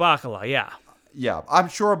 Bobby Bacala, yeah. Yeah, I'm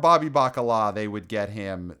sure Bobby Bacala, they would get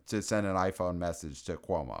him to send an iPhone message to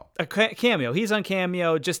Cuomo. A cameo. He's on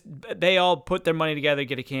Cameo. Just they all put their money together,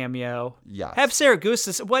 get a cameo. Yes. Have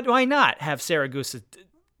Saragusa. Why not have Saragusa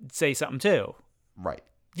say something too? Right.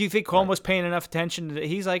 Do you think Cuomo's paying enough attention?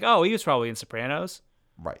 He's like, oh, he was probably in Sopranos.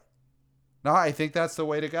 Right. No, I think that's the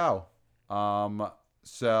way to go.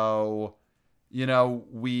 So,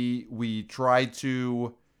 we try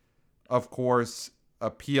to, of course,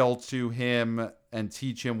 appeal to him and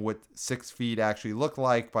teach him what 6 feet actually look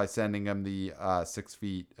like by sending him the 6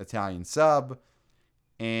 feet Italian sub.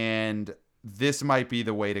 And this might be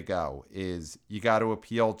the way to go, is you got to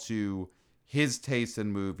appeal to his taste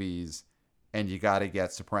in movies, and you got to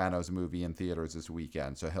get Sopranos movie in theaters this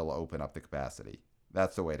weekend, so he'll open up the capacity.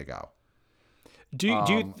 That's the way to go. Do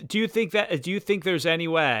you think there's any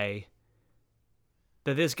way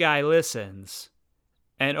that this guy listens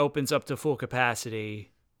and opens up to full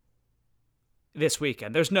capacity this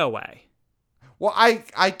weekend? There's no way. Well,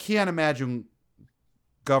 I can't imagine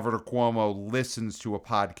Governor Cuomo listens to a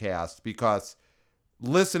podcast, because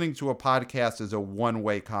listening to a podcast is a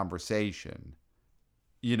one-way conversation.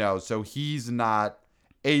 So he's not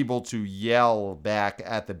able to yell back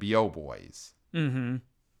at the BO boys. Mm-hmm.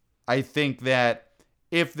 I think that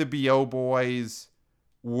if the BO boys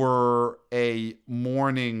were a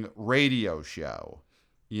morning radio show,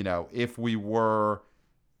 if we were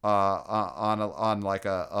on like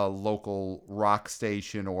a local rock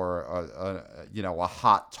station or a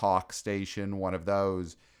hot talk station, one of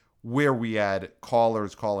those where we had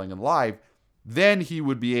callers calling in live, then he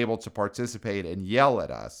would be able to participate and yell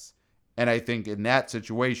at us. And I think in that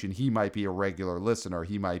situation, he might be a regular listener.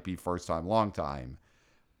 He might be first time, long time.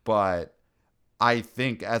 But I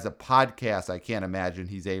think as a podcast, I can't imagine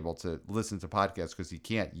he's able to listen to podcasts because he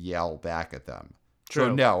can't yell back at them. True.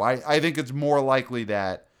 So no, I think it's more likely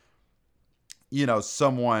that,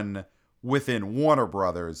 someone within Warner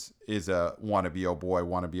Brothers is a wanna-be-o boy,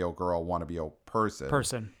 wanna-be-o girl, wanna-be-o person.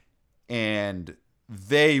 Person. And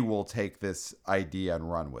they will take this idea and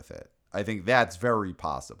run with it. I think that's very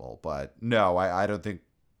possible. But no, I don't think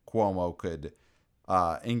Cuomo could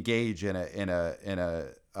engage in a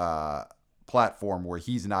platform where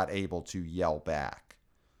he's not able to yell back.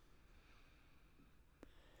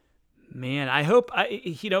 Man, I hope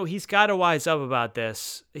he's got to wise up about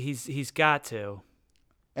this. He's got to.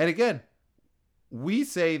 And again, we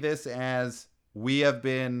say this as we have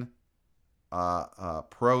been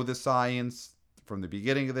pro the science from the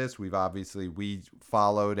beginning of this. We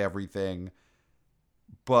followed everything,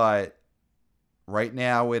 but right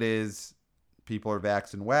now it is people are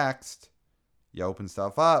vaxxed and waxed. You open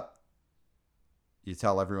stuff up, you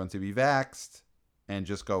tell everyone to be vaxxed, and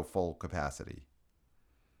just go full capacity.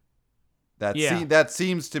 That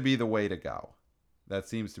seems to be the way to go.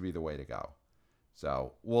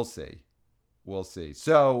 So we'll see.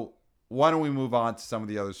 So why don't we move on to some of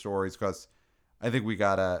the other stories, because I think we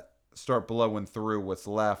gotta start blowing through what's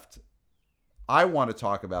left. I want to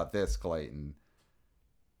talk about this, Clayton.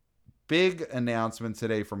 Big announcement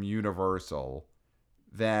today from Universal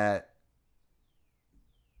that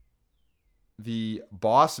the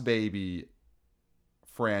Boss Baby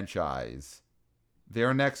franchise,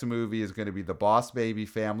 their next movie is going to be the Boss Baby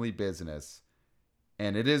Family Business,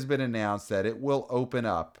 and it has been announced that it will open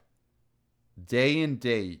up day and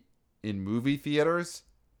date in movie theaters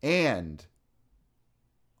and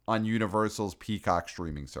on Universal's Peacock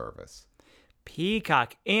streaming service.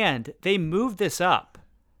 Peacock, and they moved this up.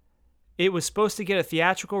 It was supposed to get a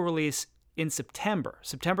theatrical release in September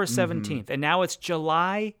 17th, and now it's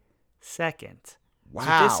July 2nd. Wow.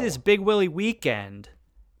 So this is Big Willie weekend,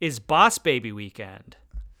 is Boss Baby weekend.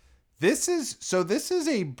 This is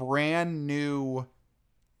a brand new,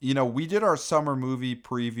 we did our summer movie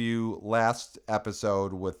preview last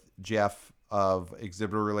episode with Jeff of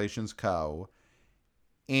Exhibitor Relations Co.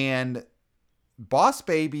 And Boss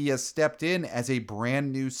Baby has stepped in as a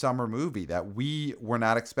brand new summer movie that we were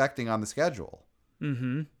not expecting on the schedule.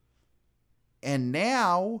 Mm-hmm. And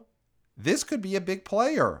now this could be a big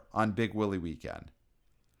player on Big Willie weekend,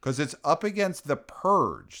 because it's up against The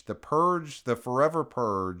Purge. The Forever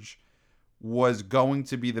Purge was going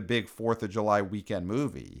to be the big 4th of July weekend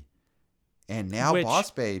movie. And now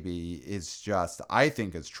Boss Baby is just, I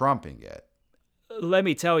think, is trumping it. Let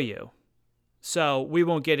me tell you. So we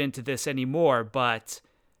won't get into this anymore, but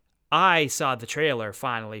I saw the trailer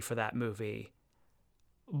finally for that movie.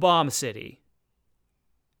 Bomb City.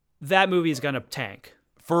 That movie is going to tank.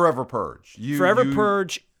 Forever Purge.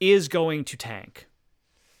 Purge is going to tank.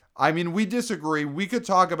 I mean, we disagree. We could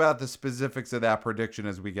talk about the specifics of that prediction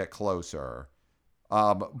as we get closer.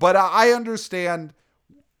 But I understand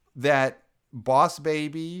that Boss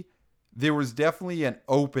Baby, there was definitely an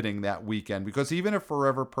opening that weekend, because even if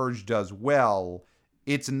Forever Purge does well,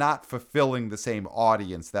 it's not fulfilling the same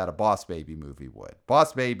audience that a Boss Baby movie would.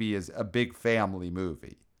 Boss Baby is a big family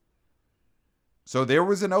movie. So there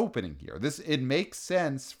was an opening here. It makes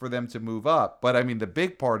sense for them to move up. But I mean, the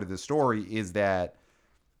big part of the story is that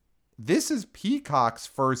this is Peacock's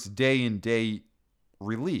first day and date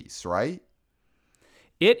release, right?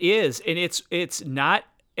 It is. And it's not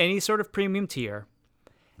any sort of premium tier.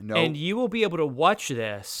 No. And you will be able to watch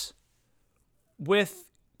this with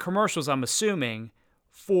commercials, I'm assuming,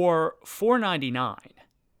 for $4.99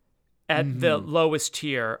 at the lowest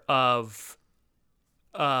tier of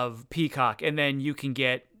Peacock, and then you can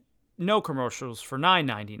get no commercials for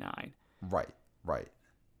 $9.99. Right.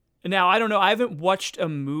 Now, I don't know. I haven't watched a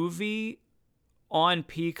movie on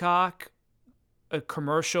Peacock, a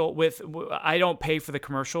commercial with. I don't pay for the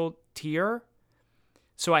commercial tier,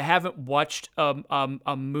 so I haven't watched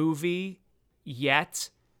a movie yet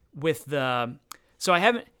with the. So I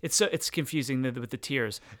haven't. It's confusing with the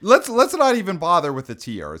tiers. Let's not even bother with the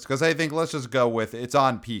tiers, because I think let's just go with it's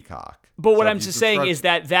on Peacock. But what I'm just saying is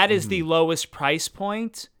that is the lowest price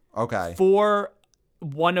point. Okay. For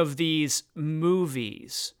one of these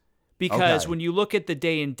movies, because when you look at the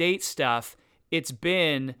day and date stuff, it's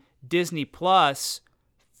been Disney Plus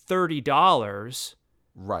 $30,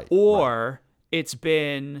 right? Or it's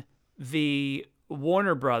been the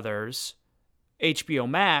Warner Brothers HBO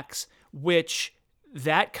Max, which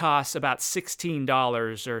that costs about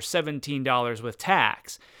 $16 or $17 with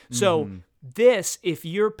tax. So this, if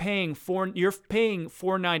you're paying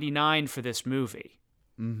 $4.99 for this movie.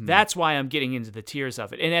 That's why I'm getting into the tiers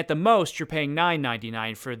of it. And at the most, you're paying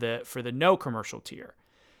 $9.99 for the no commercial tier.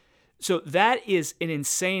 So that is an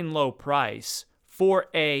insane low price for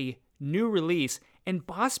a new release. And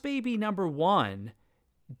Boss Baby #1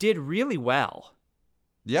 did really well.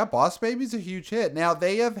 Yeah, Boss Baby's a huge hit. Now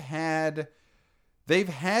they've had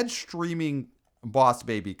streaming Boss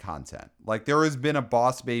Baby content. Like there has been a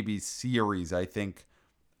Boss Baby series, I think,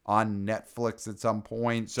 on Netflix at some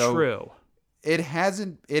point. So True. it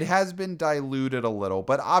has been diluted a little,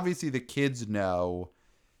 but obviously the kids know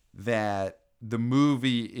that the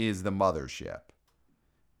movie is the mothership.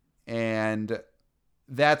 And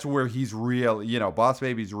that's where he's real, Boss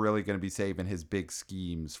Baby's really going to be saving his big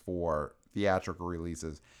schemes for theatrical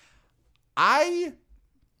releases. I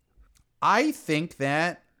think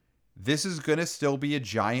that this is going to still be a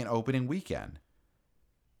giant opening weekend.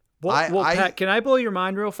 Well, Pat, can I blow your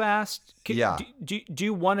mind real fast? Yeah. Do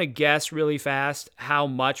you want to guess really fast how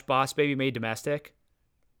much Boss Baby made domestic?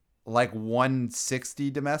 Like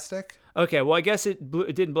 160 domestic? Okay, well, I guess it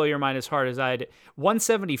didn't blow your mind as hard as I did.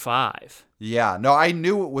 175. Yeah, no, I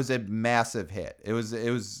knew it was a massive hit. It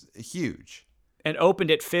was huge. And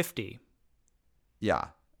opened at 50. Yeah.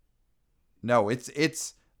 No,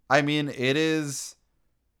 I mean, it is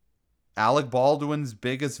Alec Baldwin's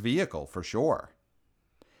biggest vehicle for sure.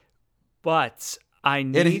 But I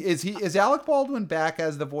need is Alec Baldwin back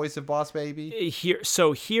as the voice of Boss Baby?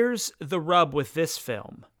 Here's the rub with this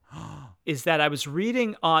film. Is that I was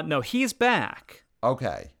reading on... No, he's back.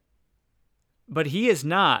 Okay. But he is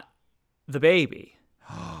not the baby.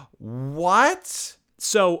 What?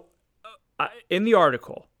 So, in the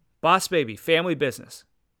article, Boss Baby, family business.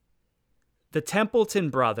 The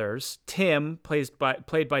Templeton brothers, Tim, played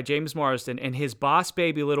by James Marsden, and his Boss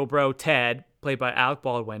Baby little bro, Ted, played by Alec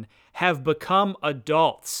Baldwin, have become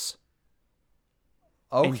adults.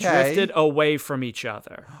 Okay. And drifted away from each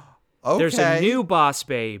other. Okay. There's a new Boss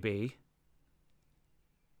Baby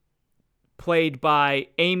played by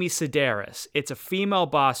Amy Sedaris. It's a female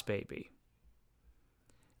Boss Baby.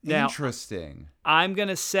 Now, interesting. I'm going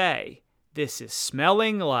to say this is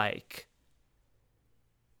smelling like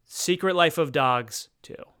Secret Life of Dogs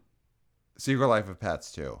 2. Secret Life of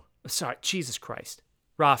Pets 2. Sorry, Jesus Christ.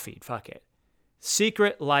 Raw feed, fuck it.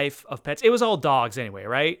 Secret Life of Pets. It was all dogs anyway,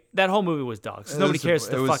 right? That whole movie was dogs. Nobody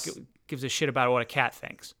gives a shit about what a cat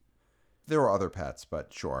thinks. There were other pets,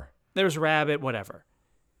 but sure. There's rabbit, whatever.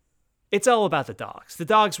 It's all about the dogs. The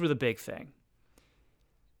dogs were the big thing.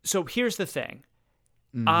 So here's the thing.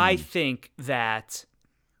 Mm-hmm. I think that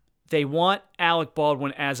they want Alec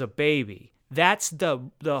Baldwin as a baby. That's the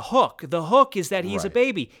hook. The hook is that he's a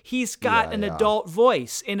baby. He's got an adult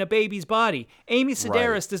voice in a baby's body. Amy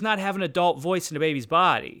Sedaris does not have an adult voice in a baby's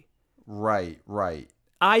body. Right.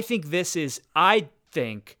 I think they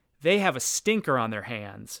have a stinker on their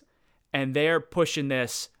hands, and they're pushing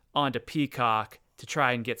this onto Peacock to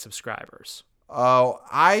try and get subscribers. Oh,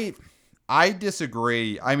 I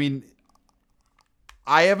disagree. I mean,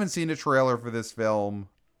 I haven't seen a trailer for this film.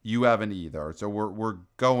 You haven't either. So we're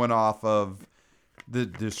going off of the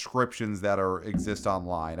descriptions that exist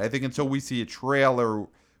online. I think until we see a trailer,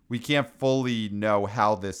 we can't fully know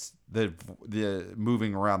how the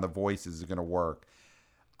moving around the voices is going to work.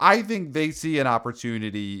 I think they see an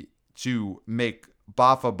opportunity to make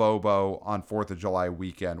Bafa Bobo on 4th of July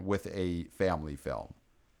weekend with a family film.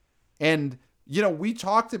 And, we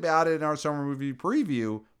talked about it in our summer movie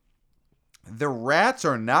preview. The rats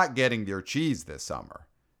are not getting their cheese this summer.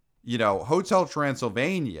 Hotel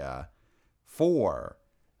Transylvania 4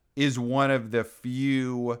 is one of the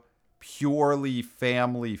few purely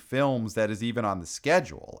family films that is even on the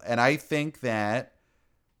schedule. And I think that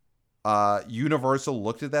Universal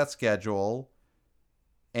looked at that schedule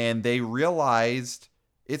and they realized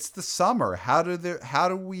it's the summer. How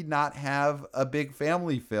do we not have a big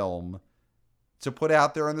family film to put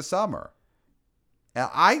out there in the summer? And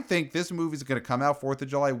I think this movie is going to come out 4th of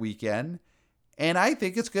July weekend, and I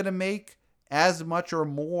think it's going to make as much or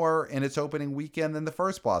more in its opening weekend than the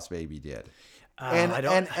first Boss Baby did. And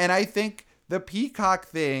I think the Peacock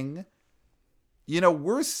thing,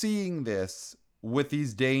 we're seeing this with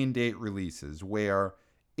these day and date releases where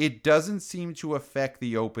it doesn't seem to affect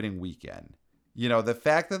the opening weekend. The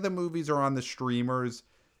fact that the movies are on the streamers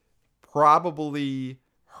probably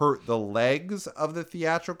hurt the legs of the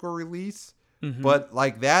theatrical release. Mm-hmm. But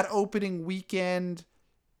like that opening weekend,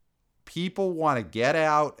 people want to get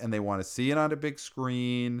out and they want to see it on a big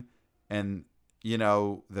screen. And,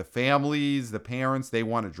 the families, the parents, they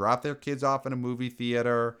want to drop their kids off in a movie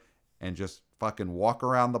theater and just fucking walk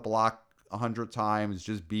around the block 100 times,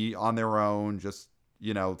 just be on their own, just,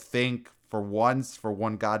 think for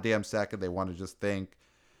one goddamn second. They want to just think.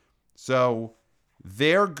 So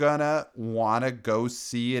they're gonna want to go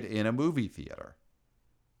see it in a movie theater.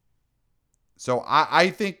 So I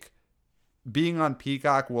think being on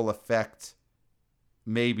Peacock will affect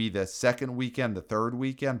maybe the second weekend, the third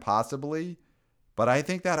weekend, possibly. But I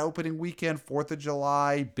think that opening weekend, 4th of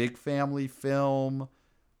July, big family film,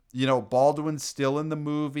 Baldwin's still in the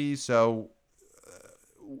movie. So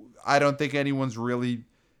I don't think anyone's really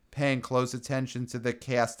paying close attention to the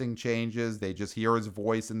casting changes. They just hear his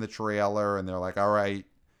voice in the trailer and they're like, all right,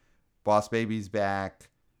 Boss Baby's back.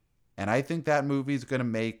 And I think that movie's going to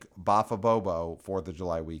make Bafa Bobo 4th of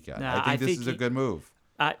July weekend. Nah, I think this is a good move.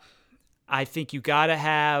 I think you got to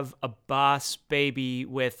have a Boss Baby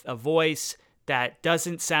with a voice that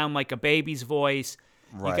doesn't sound like a baby's voice.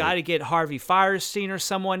 Right. You got to get Harvey Firestein or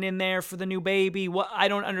someone in there for the new baby. What, I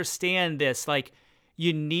don't understand this. Like,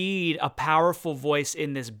 you need a powerful voice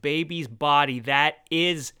in this baby's body. That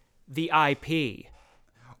is the IP.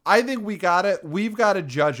 I think we've got to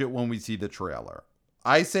judge it when we see the trailer.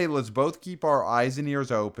 I say let's both keep our eyes and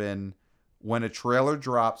ears open. When a trailer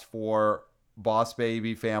drops for Boss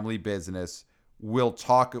Baby Family Business, we'll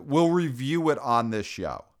review it on this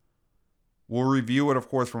show. We'll review it, of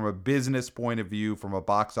course, from a business point of view, from a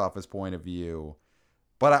box office point of view.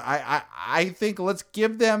 But I think let's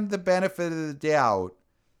give them the benefit of the doubt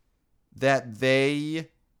that they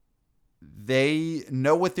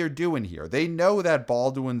know what they're doing here. They know that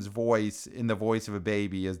Baldwin's voice in the voice of a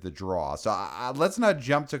baby is the draw. So let's not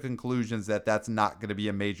jump to conclusions that that's not going to be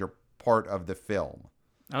a major part of the film.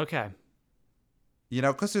 Okay.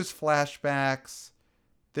 Because there's flashbacks.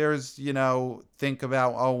 There's, think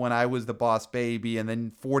about, when I was the Boss Baby, and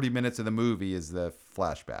then 40 minutes of the movie is the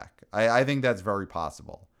flashback. I think that's very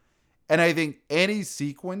possible. And I think any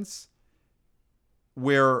sequence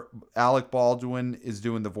where Alec Baldwin is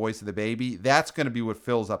doing the voice of the baby, that's going to be what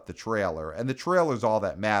fills up the trailer. And the trailer's all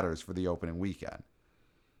that matters for the opening weekend.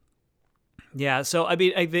 Yeah, so, I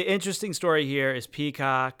mean, the interesting story here is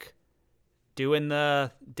Peacock doing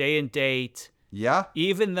the day and date. Yeah.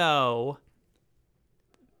 Even though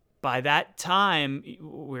by that time,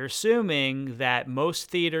 we're assuming that most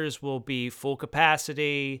theaters will be full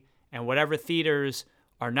capacity and whatever theaters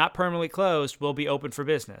are not permanently closed will be open for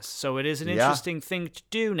business. So it is an interesting thing to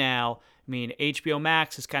do now. I mean, HBO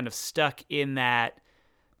Max is kind of stuck in that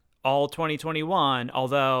all 2021,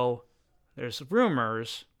 although there's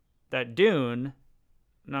rumors that Dune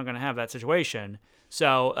not going to have that situation.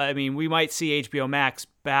 So, I mean, we might see HBO Max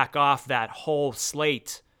back off that whole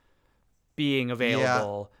slate being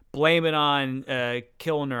available. Yeah. Blame it on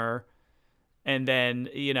Kilner, and then,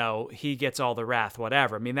 he gets all the wrath,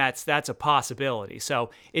 whatever. I mean, that's a possibility. So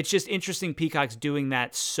it's just interesting Peacock's doing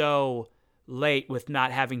that so late with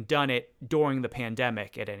not having done it during the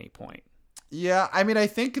pandemic at any point. Yeah, I mean, I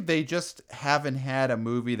think they just haven't had a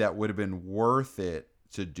movie that would have been worth it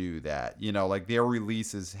to do that. Like their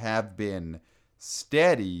releases have been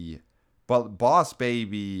steady, but Boss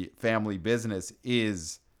Baby Family Business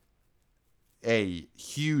is a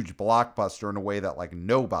huge blockbuster in a way that like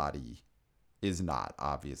Nobody is not,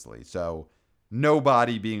 obviously. So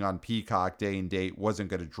Nobody being on Peacock day and date wasn't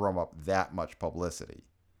going to drum up that much publicity.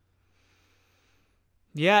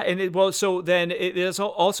 Yeah, and so then it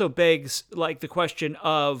also begs like the question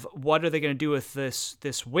of what are they going to do with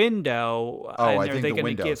this window? Oh, I think the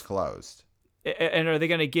window is closed. And are they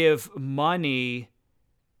going to give money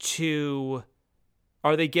to?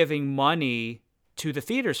 Are they giving money to the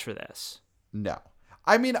theaters for this? No.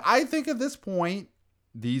 I mean, I think at this point,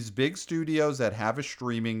 these big studios that have a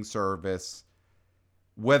streaming service,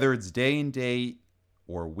 whether it's day and date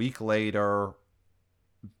or a week later,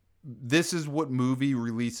 this is what movie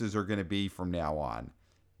releases are going to be from now on.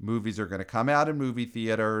 Movies are going to come out in movie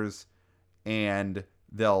theaters and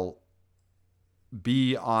they'll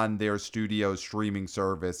be on their studio streaming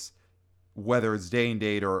service, whether it's day and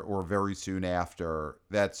date or very soon after.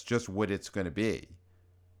 That's just what it's going to be.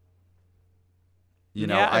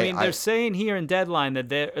 They're saying here in Deadline that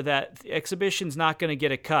the exhibition's not going to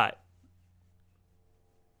get a cut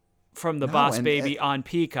from the Boss Baby on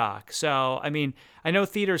Peacock. So, I mean, I know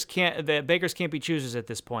the beggars can't be choosers at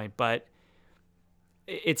this point, but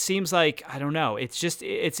it seems like, I don't know, it's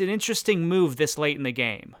an interesting move this late in the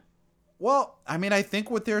game. Well, I mean, I think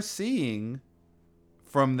what they're seeing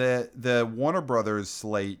from the Warner Brothers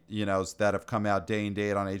slate, that have come out day and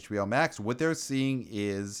date on HBO Max, what they're seeing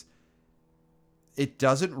is it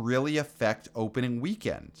doesn't really affect opening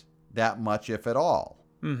weekend that much, if at all.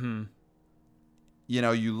 Mm-hmm.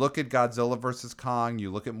 You look at Godzilla vs. Kong,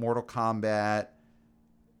 you look at Mortal Kombat,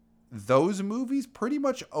 those movies pretty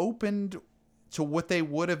much opened to what they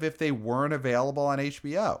would have if they weren't available on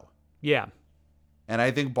HBO. Yeah. And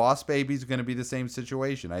I think Boss Baby is going to be the same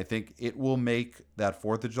situation. I think it will make that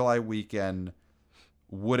 4th of July weekend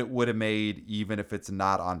what it would have made even if it's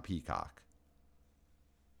not on Peacock.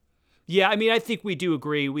 Yeah, I mean, I think we do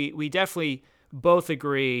agree. We definitely both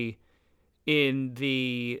agree in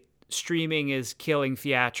the streaming is killing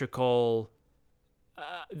theatrical.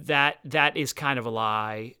 That is kind of a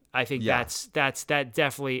lie. I think that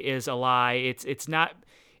definitely is a lie. It's not.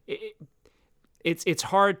 it's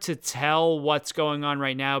hard to tell what's going on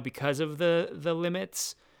right now because of the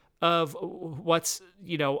limits of what's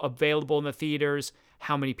available in the theaters,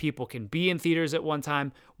 how many people can be in theaters at one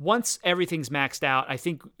time. Once everything's maxed out, I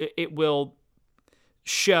think it will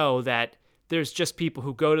show that there's just people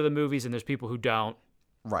who go to the movies and there's people who don't.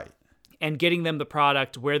 Right. And getting them the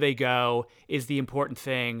product where they go is the important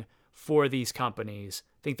thing for these companies.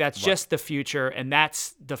 I think that's just the future, and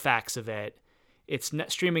that's the facts of it.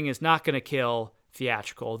 Streaming is not going to kill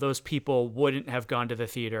theatrical. Those people wouldn't have gone to the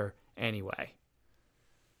theater anyway.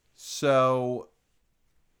 So,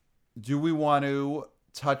 do we want to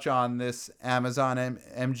touch on this Amazon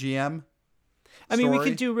MGM? I mean, we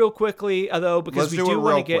could do real quickly, though, because we do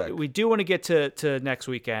want to get to next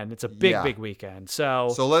weekend. It's a big weekend.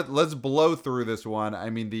 So let's blow through this one.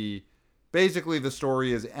 I mean, basically the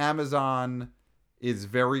story is Amazon is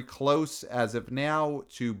very close as of now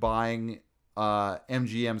to buying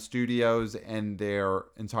MGM Studios and their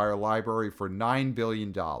entire library for $9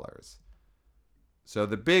 billion. So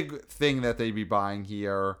the big thing that they'd be buying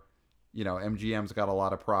here, MGM's got a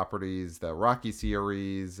lot of properties, the Rocky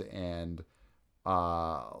series and a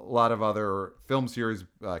lot of other film series,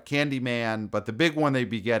 Candyman. But the big one they'd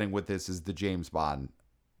be getting with this is the James Bond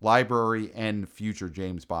library and future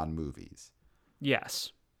James Bond movies.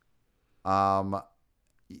 Yes.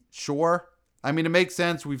 Sure. I mean, it makes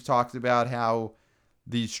sense. We've talked about how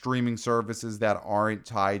these streaming services that aren't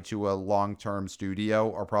tied to a long-term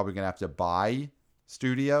studio are probably going to have to buy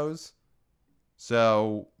studios.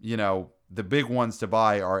 So, the big ones to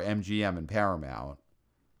buy are MGM and Paramount.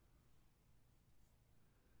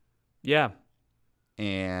 Yeah.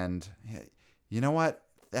 And you know what?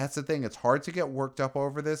 That's the thing. It's hard to get worked up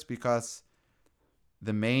over this because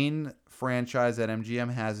the main franchise that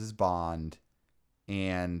MGM has is Bond,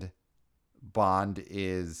 and Bond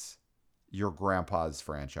is your grandpa's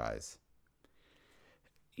franchise.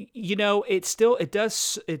 It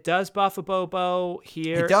does buff a Bobo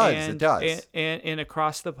here. It does. And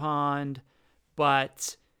across the pond,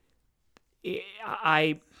 but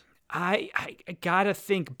I gotta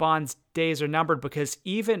think Bond's days are numbered, because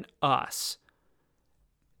even us,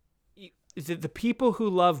 the people who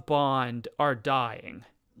love Bond are dying.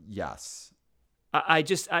 Yes.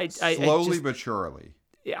 Slowly but surely.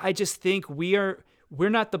 I just think we're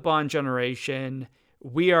not the Bond generation.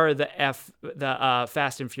 We are the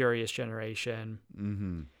Fast and Furious generation.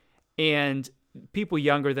 Mm-hmm. And people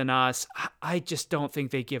younger than us, I just don't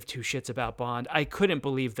think they give two shits about Bond. I couldn't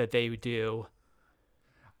believe that they do.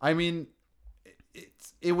 I mean,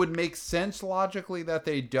 it would make sense logically that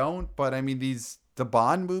they don't, but I mean, the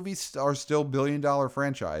Bond movies are still billion-dollar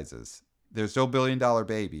franchises. They're still billion-dollar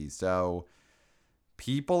babies, so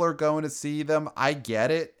people are going to see them. I get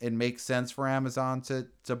it. It makes sense for Amazon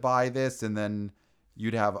to buy this, and then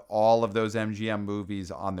you'd have all of those MGM movies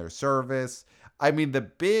on their service. I mean, the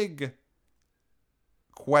big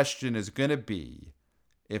question is going to be,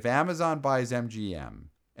 if Amazon buys MGM,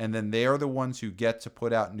 and then they are the ones who get to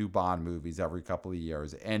put out new Bond movies every couple of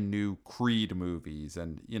years and new Creed movies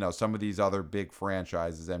and, some of these other big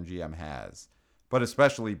franchises MGM has, but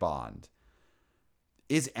especially Bond.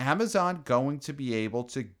 Is Amazon going to be able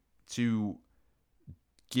to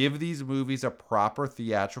give these movies a proper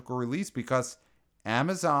theatrical release? Because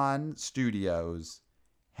Amazon Studios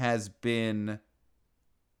has been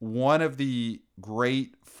one of the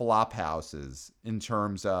great flop houses in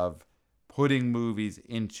terms of putting movies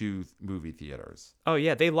into movie theaters. Oh,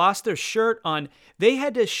 yeah. They lost their shirt on... They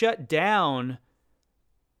had to shut down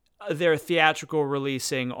their theatrical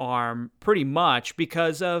releasing arm pretty much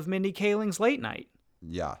because of Mindy Kaling's late night.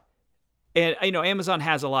 Yeah. And, Amazon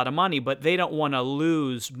has a lot of money, but they don't want to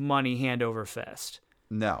lose money hand over fist.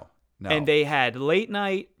 No. And they had late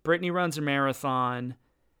night, Brittany Runs a Marathon.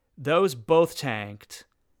 Those both tanked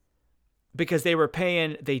because they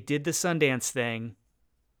did the Sundance thing.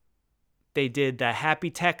 They did the Happy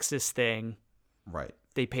Texas thing. Right.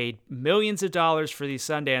 They paid millions of dollars for these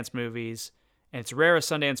Sundance movies, and it's rare a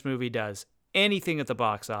Sundance movie does anything at the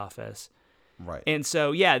box office. Right. And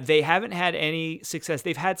so, yeah, they haven't had any success.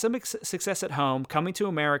 They've had some success at home. Coming to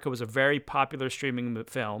America was a very popular streaming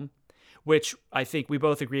film, which I think we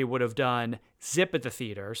both agree would have done zip at the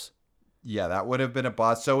theaters. Yeah, that would have been a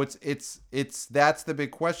bust. So it's that's the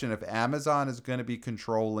big question. If Amazon is going to be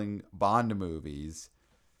controlling Bond movies,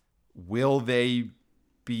 will they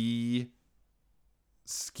be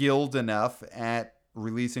skilled enough at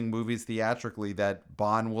releasing movies theatrically that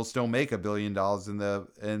Bond will still make $1 billion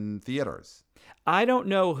in theaters? I don't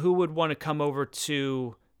know who would want to come over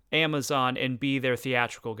to Amazon and be their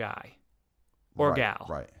theatrical guy or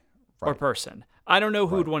gal or person. I don't know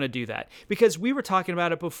who would Right. want to do that, because we were talking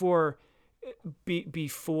about it before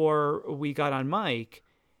we got on mic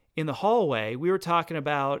in the hallway. We were talking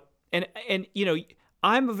about, and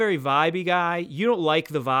I'm a very vibey guy. You don't like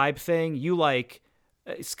the vibe thing. You like,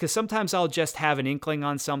 because sometimes I'll just have an inkling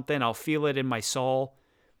on something. I'll feel it in my soul,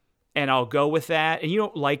 and I'll go with that. And you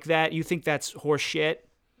don't like that. You think that's horse shit.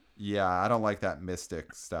 Yeah, I don't like that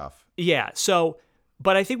mystic stuff. Yeah. So,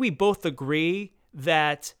 but I think we both agree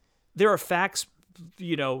that there are facts,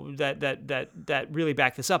 that really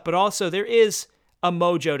back this up. But also, there is a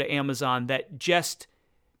mojo to Amazon that just,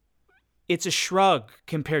 it's a shrug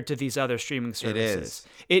compared to these other streaming services.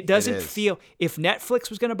 It doesn't feel, if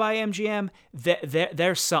Netflix was going to buy MGM,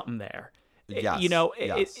 there's something there. Yes.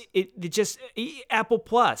 It just, Apple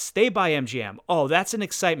Plus, they buy MGM. Oh, that's an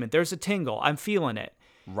excitement. There's a tingle. I'm feeling it.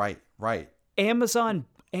 Right. Amazon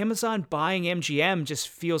buying MGM just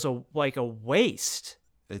feels like a waste.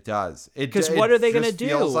 It does. Because what are they going to do? It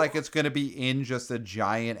feels like it's going to be in just a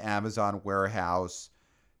giant Amazon warehouse,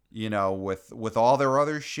 with all their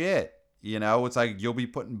other shit. It's like you'll be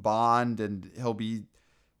putting Bond and he'll be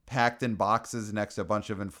packed in boxes next to a bunch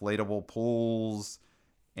of inflatable pools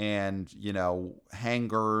and,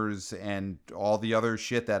 hangers and all the other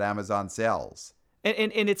shit that Amazon sells.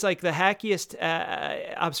 And it's like the hackiest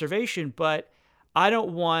observation, but I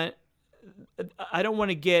don't want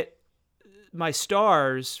to get my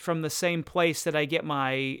stars from the same place that I get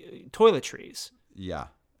my toiletries. Yeah,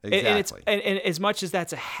 exactly. And as much as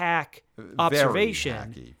that's a hack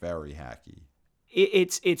observation, very hacky.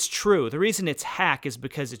 It's true. The reason it's hack is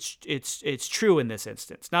because it's true in this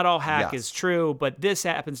instance. Not all hack is true, but this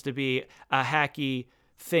happens to be a hacky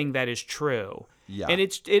thing that is true. Yeah. And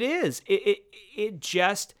it is. It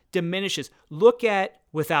just diminishes. Look at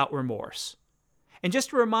Without Remorse. And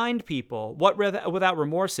just to remind people what Without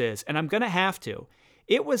Remorse is, and I'm going to have to,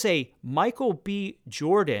 it was a Michael B.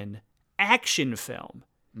 Jordan action film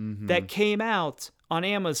that came out on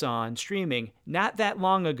Amazon streaming not that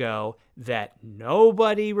long ago that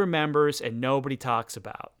nobody remembers and nobody talks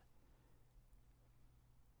about.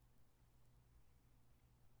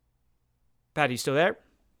 Pat, are you still there?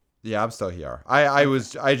 Yeah, I'm still here. I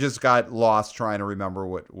just got lost trying to remember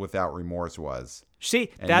what Without Remorse was.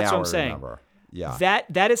 See, And that's now what I'm I saying. remember. Yeah.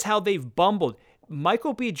 That is how they've bumbled.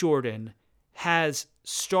 Michael B. Jordan has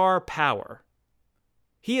star power.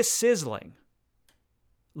 He is sizzling.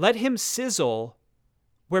 Let him sizzle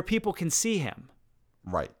where people can see him.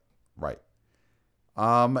 Right.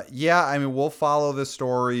 Yeah, I mean, we'll follow the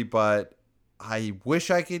story, but I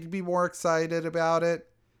wish I could be more excited about it.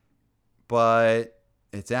 But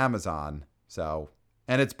it's Amazon, so,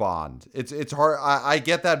 and it's Bond. It's hard. I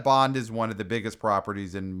get that Bond is one of the biggest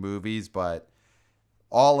properties in movies, but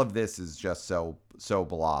all of this is just so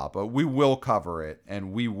blah. But we will cover it,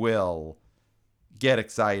 and we will get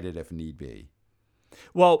excited if need be.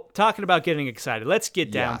 Well, talking about getting excited, let's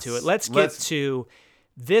get down to it. Let's get to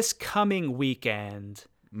this coming weekend,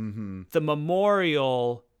 the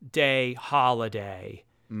Memorial Day holiday.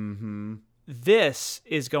 This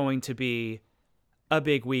is going to be a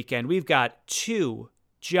big weekend. We've got 2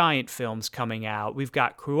 giant films coming out. We've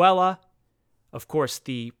got Cruella, of course,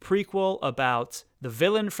 the prequel about the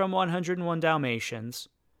villain from 101 Dalmatians,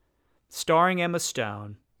 starring Emma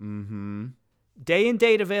Stone. Day and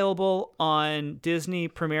date available on Disney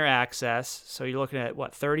Premier Access. So you're looking at,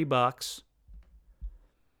 $30?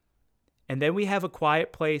 And then we have A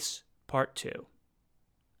Quiet Place Part 2.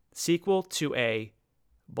 Sequel to a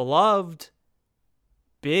beloved,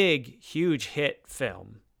 big, huge hit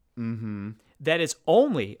film that is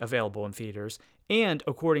only available in theaters and,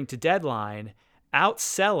 according to Deadline,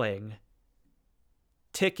 outselling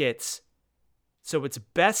tickets. So it's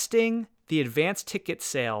besting the advanced ticket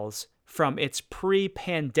sales from its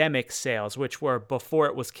pre-pandemic sales, which were before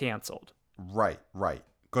it was canceled. Right.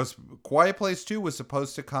 Because Quiet Place 2 was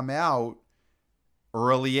supposed to come out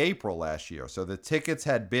early April last year. So the tickets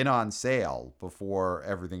had been on sale before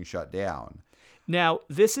everything shut down. Now,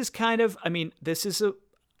 this is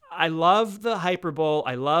I love the hyperbole.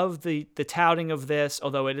 I love the touting of this,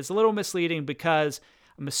 although it is a little misleading because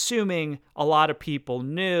I'm assuming a lot of people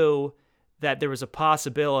knew that there was a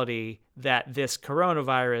possibility that this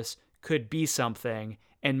coronavirus could be something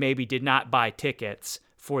and maybe did not buy tickets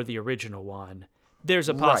for the original one. There's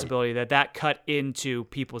a possibility that cut into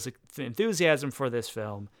people's enthusiasm for this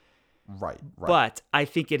film. Right. But I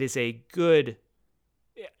think it is a good...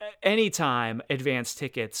 Anytime advanced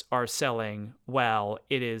tickets are selling well,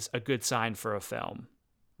 it is a good sign for a film.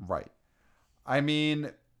 Right. I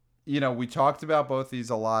mean, we talked about both these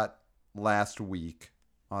a lot last week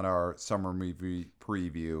on our summer movie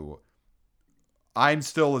preview. I'm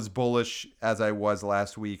still as bullish as I was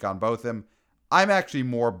last week on both of them. I'm actually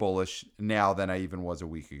more bullish now than I even was a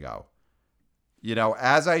week ago. You know,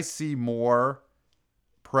 as I see more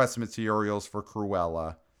press materials for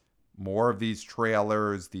Cruella, more of these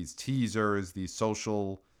trailers, these teasers, these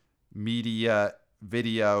social media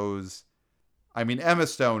videos. I mean, Emma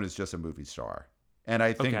Stone is just a movie star. And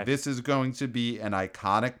I think Okay. this is going to be an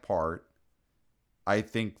iconic part. I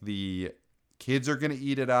think the kids are going to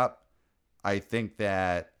eat it up. I think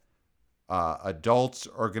that adults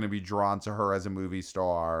are going to be drawn to her as a movie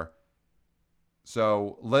star.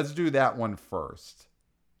 So let's do that one first.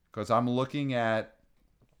 Because I'm looking at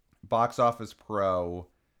Box Office Pro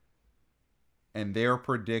and their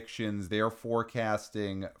predictions, their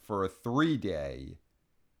forecasting for a 3-day,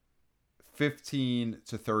 $15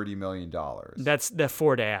 to $30 million. That's the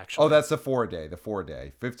 4-day, actually. Oh, that's the 4-day. The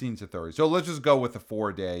 4-day, 15 to 30. So let's just go with the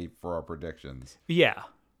 4-day for our predictions. Yeah.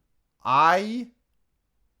 I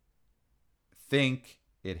think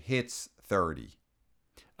it hits 30.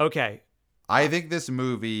 Okay. I think this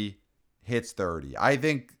movie hits 30. I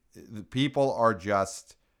think the people are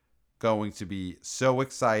just going to be so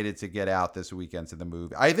excited to get out this weekend to the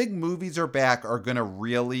movie. I think movies are back are going to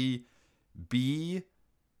really be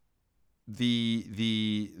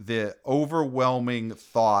the overwhelming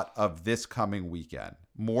thought of this coming weekend.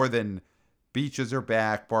 More than beaches are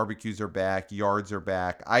back, barbecues are back, yards are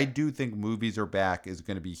back. I do think movies are back is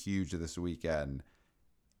going to be huge this weekend.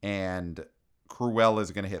 And Cruella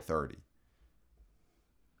is going to hit 30.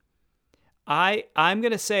 I'm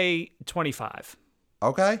going to say 25.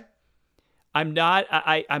 Okay. I'm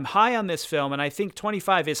high on this film, and I think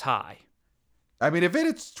 25 is high. I mean, if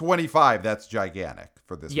it's 25, that's gigantic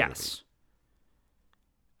for this movie. Yes.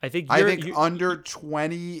 I think under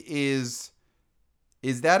 20 is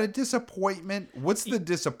that a disappointment? What's the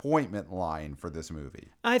disappointment line for this movie?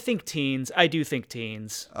 I think teens. I do think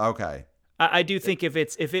teens. Okay. I do think if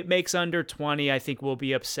it makes under 20, I think we'll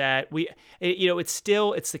be upset.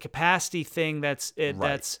 It's the capacity thing that's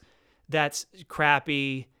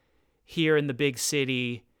crappy here in the big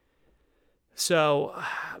city. So,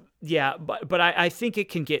 yeah, but I think it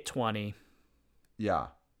can get 20. Yeah.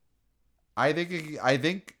 I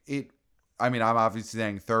think it I mean, I'm obviously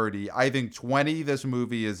saying 30. I think 20 this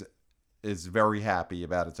movie is very happy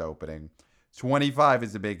about its opening. 25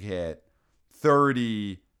 is a big hit.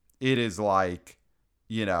 30 it is like,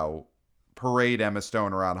 parade Emma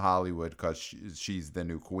Stone around Hollywood because she's the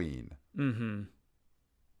new queen. Mm-hmm.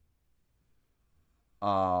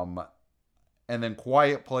 And then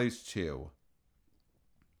Quiet Place 2.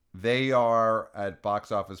 They are at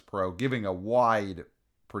Box Office Pro giving a wide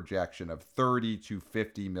projection of 30 to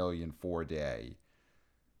 50 million 4-day.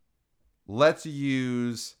 Let's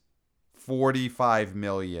use 45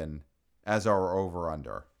 million as our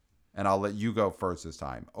over-under. And I'll let you go first this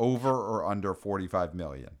time. Over or under 45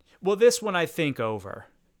 million? Well, this one I think over.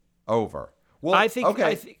 Over. Well, I think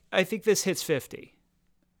okay. I think this hits 50.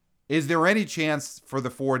 Is there any chance for the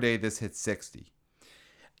 4-day this hits 60?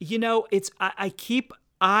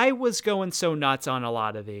 I was going so nuts on a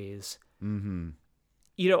lot of these. Mm-hmm.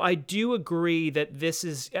 I do agree that this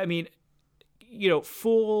is,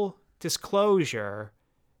 full disclosure,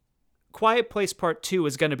 Quiet Place Part 2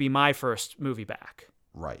 is going to be my first movie back.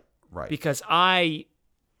 Right. Because by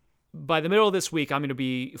the middle of this week, I'm going to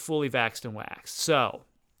be fully vaxxed and waxed. So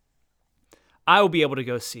I will be able to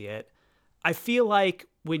go see it. I feel like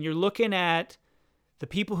when you're looking at the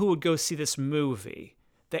people who would go see this movie,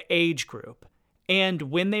 the age group, and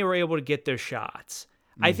when they were able to get their shots,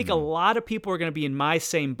 I think a lot of people are going to be in my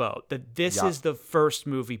same boat, that this is the first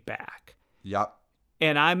movie back. Yep.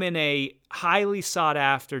 And I'm in a highly sought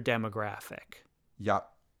after demographic. Yep.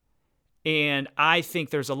 And I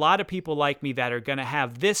think there's a lot of people like me that are going to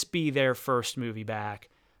have this be their first movie back.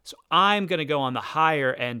 So I'm going to go on the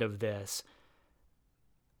higher end of this.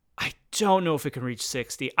 I don't know if it can reach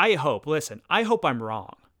 60. I hope I'm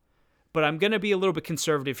wrong. But I'm going to be a little bit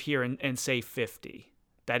conservative here and say 50.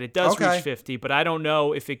 That it does reach 50, but I don't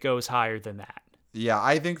know if it goes higher than that. Yeah,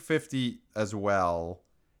 I think 50 as well.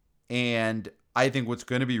 And I think what's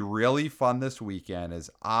going to be really fun this weekend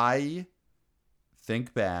is I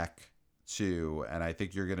think back to, and I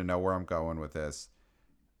think you're going to know where I'm going with this,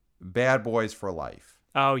 Bad Boys for Life.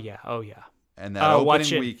 Oh, yeah. And that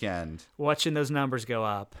opening weekend. Watching those numbers go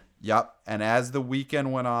up. Yep. And as the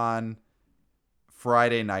weekend went on,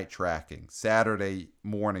 Friday night tracking, Saturday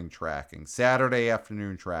morning tracking, Saturday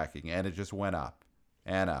afternoon tracking, and it just went up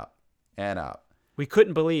and up and up. We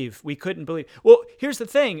couldn't believe. Well, here's the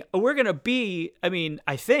thing.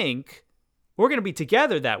 I think we're we're going to be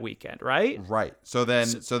together that weekend, right? Right. So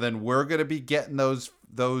then we're going to be getting those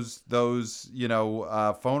phone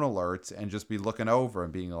alerts and just be looking over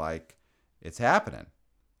and being like, it's happening.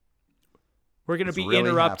 We're going to be really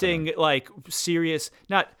interrupting happening. like serious,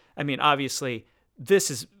 obviously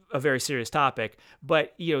this is a very serious topic,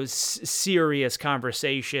 but serious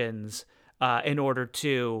conversations in order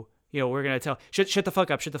to, we're going to tell, shut the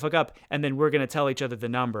fuck up. And then we're going to tell each other the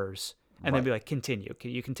numbers and then be like, continue.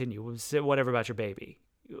 Can you continue? Whatever about your baby,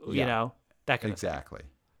 that kind of thing. Exactly.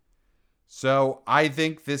 So I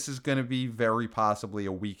think this is going to be very possibly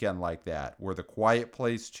a weekend like that, where the Quiet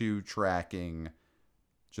Place 2 tracking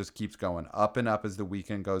just keeps going up and up as the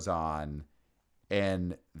weekend goes on.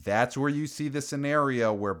 And that's where you see the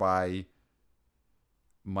scenario whereby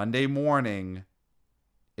Monday morning,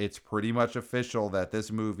 it's pretty much official that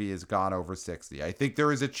this movie has gone over 60. I think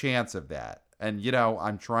there is a chance of that. And,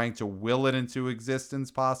 I'm trying to will it into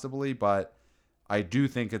existence possibly, but I do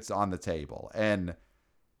think it's on the table. And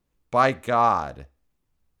by God,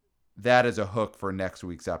 that is a hook for next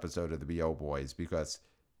week's episode of the B.O. Boys, because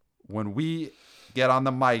when we get on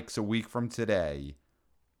the mics a week from today,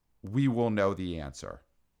 we will know the answer.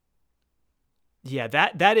 Yeah,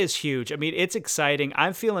 that is huge. I mean, it's exciting.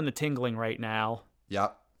 I'm feeling the tingling right now.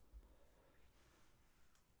 Yep.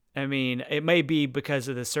 I mean, it may be because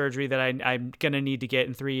of the surgery that I'm going to need to get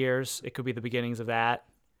in 3 years. It could be the beginnings of that.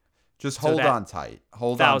 Just hold on tight.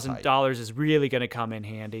 Hold on tight. $1,000 is really going to come in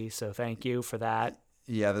handy, so thank you for that.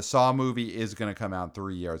 Yeah, the Saw movie is going to come out in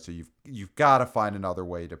 3 years, so you've got to find another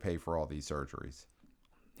way to pay for all these surgeries.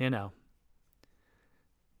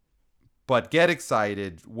 But get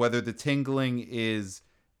excited, whether the tingling is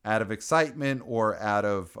out of excitement or out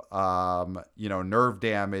of nerve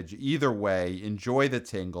damage. Either way, enjoy the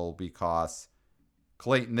tingle, because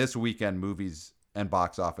Clayton, this weekend movies and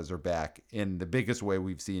box office are back in the biggest way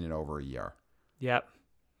we've seen in over a year. Yep.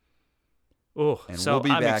 Oh, and so we'll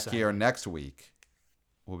be I'm back excited. here next week.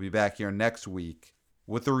 We'll be back here next week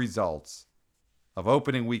with the results of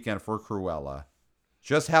opening weekend for Cruella.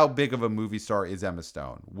 Just how big of a movie star is Emma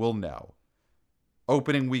Stone? We'll know.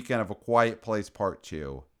 Opening weekend of A Quiet Place Part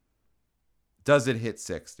 2. Does it hit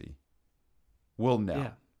 60? We'll know.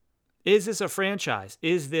 Yeah. Is this a franchise?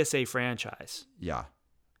 Yeah.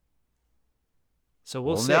 So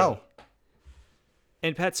we'll see. Know.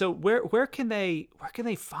 And Pat, so where can they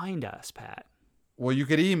find us, Pat? Well, you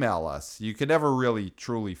could email us. You could never really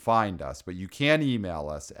truly find us, but you can email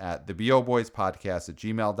us at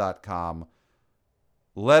theboboyspodcast@gmail.com.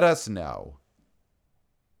 Let us know.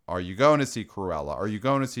 Are you going to see Cruella? Are you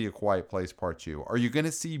going to see A Quiet Place Part 2? Are you going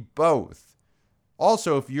to see both?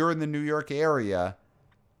 Also, if you're in the New York area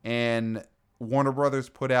and Warner Brothers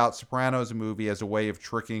put out Sopranos movie as a way of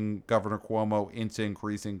tricking Governor Cuomo into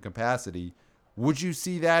increasing capacity, would you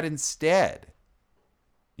see that instead?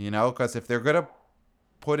 Because if they're going to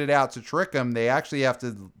put it out to trick them, they actually have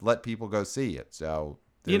to let people go see it. So,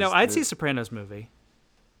 I'd see Sopranos movie.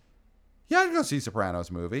 Yeah, I'd go see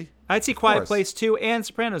Sopranos movie. I'd see Quiet Place 2 and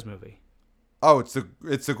Sopranos movie. Oh, it's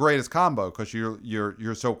the greatest combo, because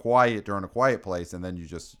you're so quiet during A Quiet Place, and then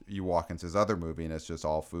you walk into this other movie and it's just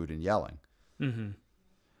all food and yelling. Mm-hmm.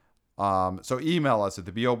 So email us at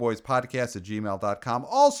theboboyspodcast@gmail.com.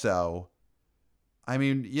 Also, I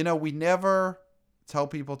mean, we never tell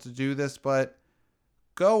people to do this, but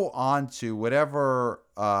go on to whatever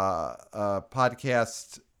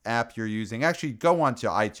podcast app you're using. Actually, go on to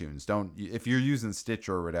iTunes. If you're using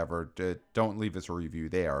Stitcher or whatever, don't leave us a review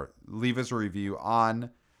there. Leave us a review on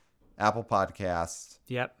Apple Podcasts.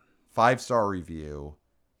 Yep. 5-star review.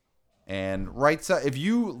 And if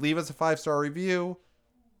you leave us a 5-star review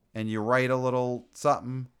and you write a little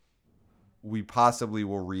something, we possibly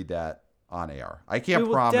will read that on air. I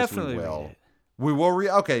can't promise we will. We will read.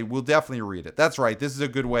 Okay, we'll definitely read it. That's right. This is a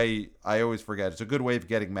good way. I always forget. It's a good way of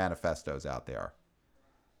getting manifestos out there.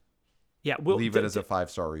 Yeah, leave it as a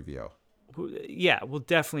 5-star review. Yeah, we'll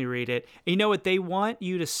definitely read it. And you know what? They want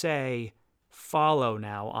you to say follow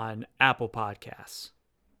now on Apple Podcasts.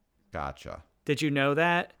 Gotcha. Did you know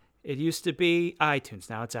that? It used to be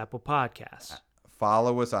iTunes. Now it's Apple Podcasts.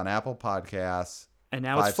 Follow us on Apple Podcasts. And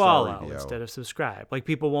now it's follow instead of subscribe. Like,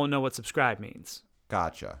 people won't know what subscribe means.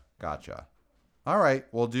 Gotcha. All right,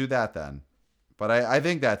 we'll do that then. But I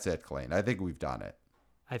think that's it, Clayton. I think we've done it.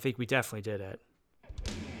 I think we definitely did it.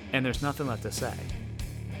 And there's nothing left to say.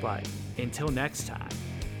 But until next time,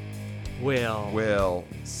 we'll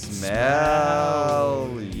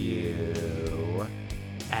smell you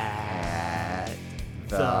at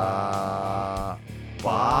the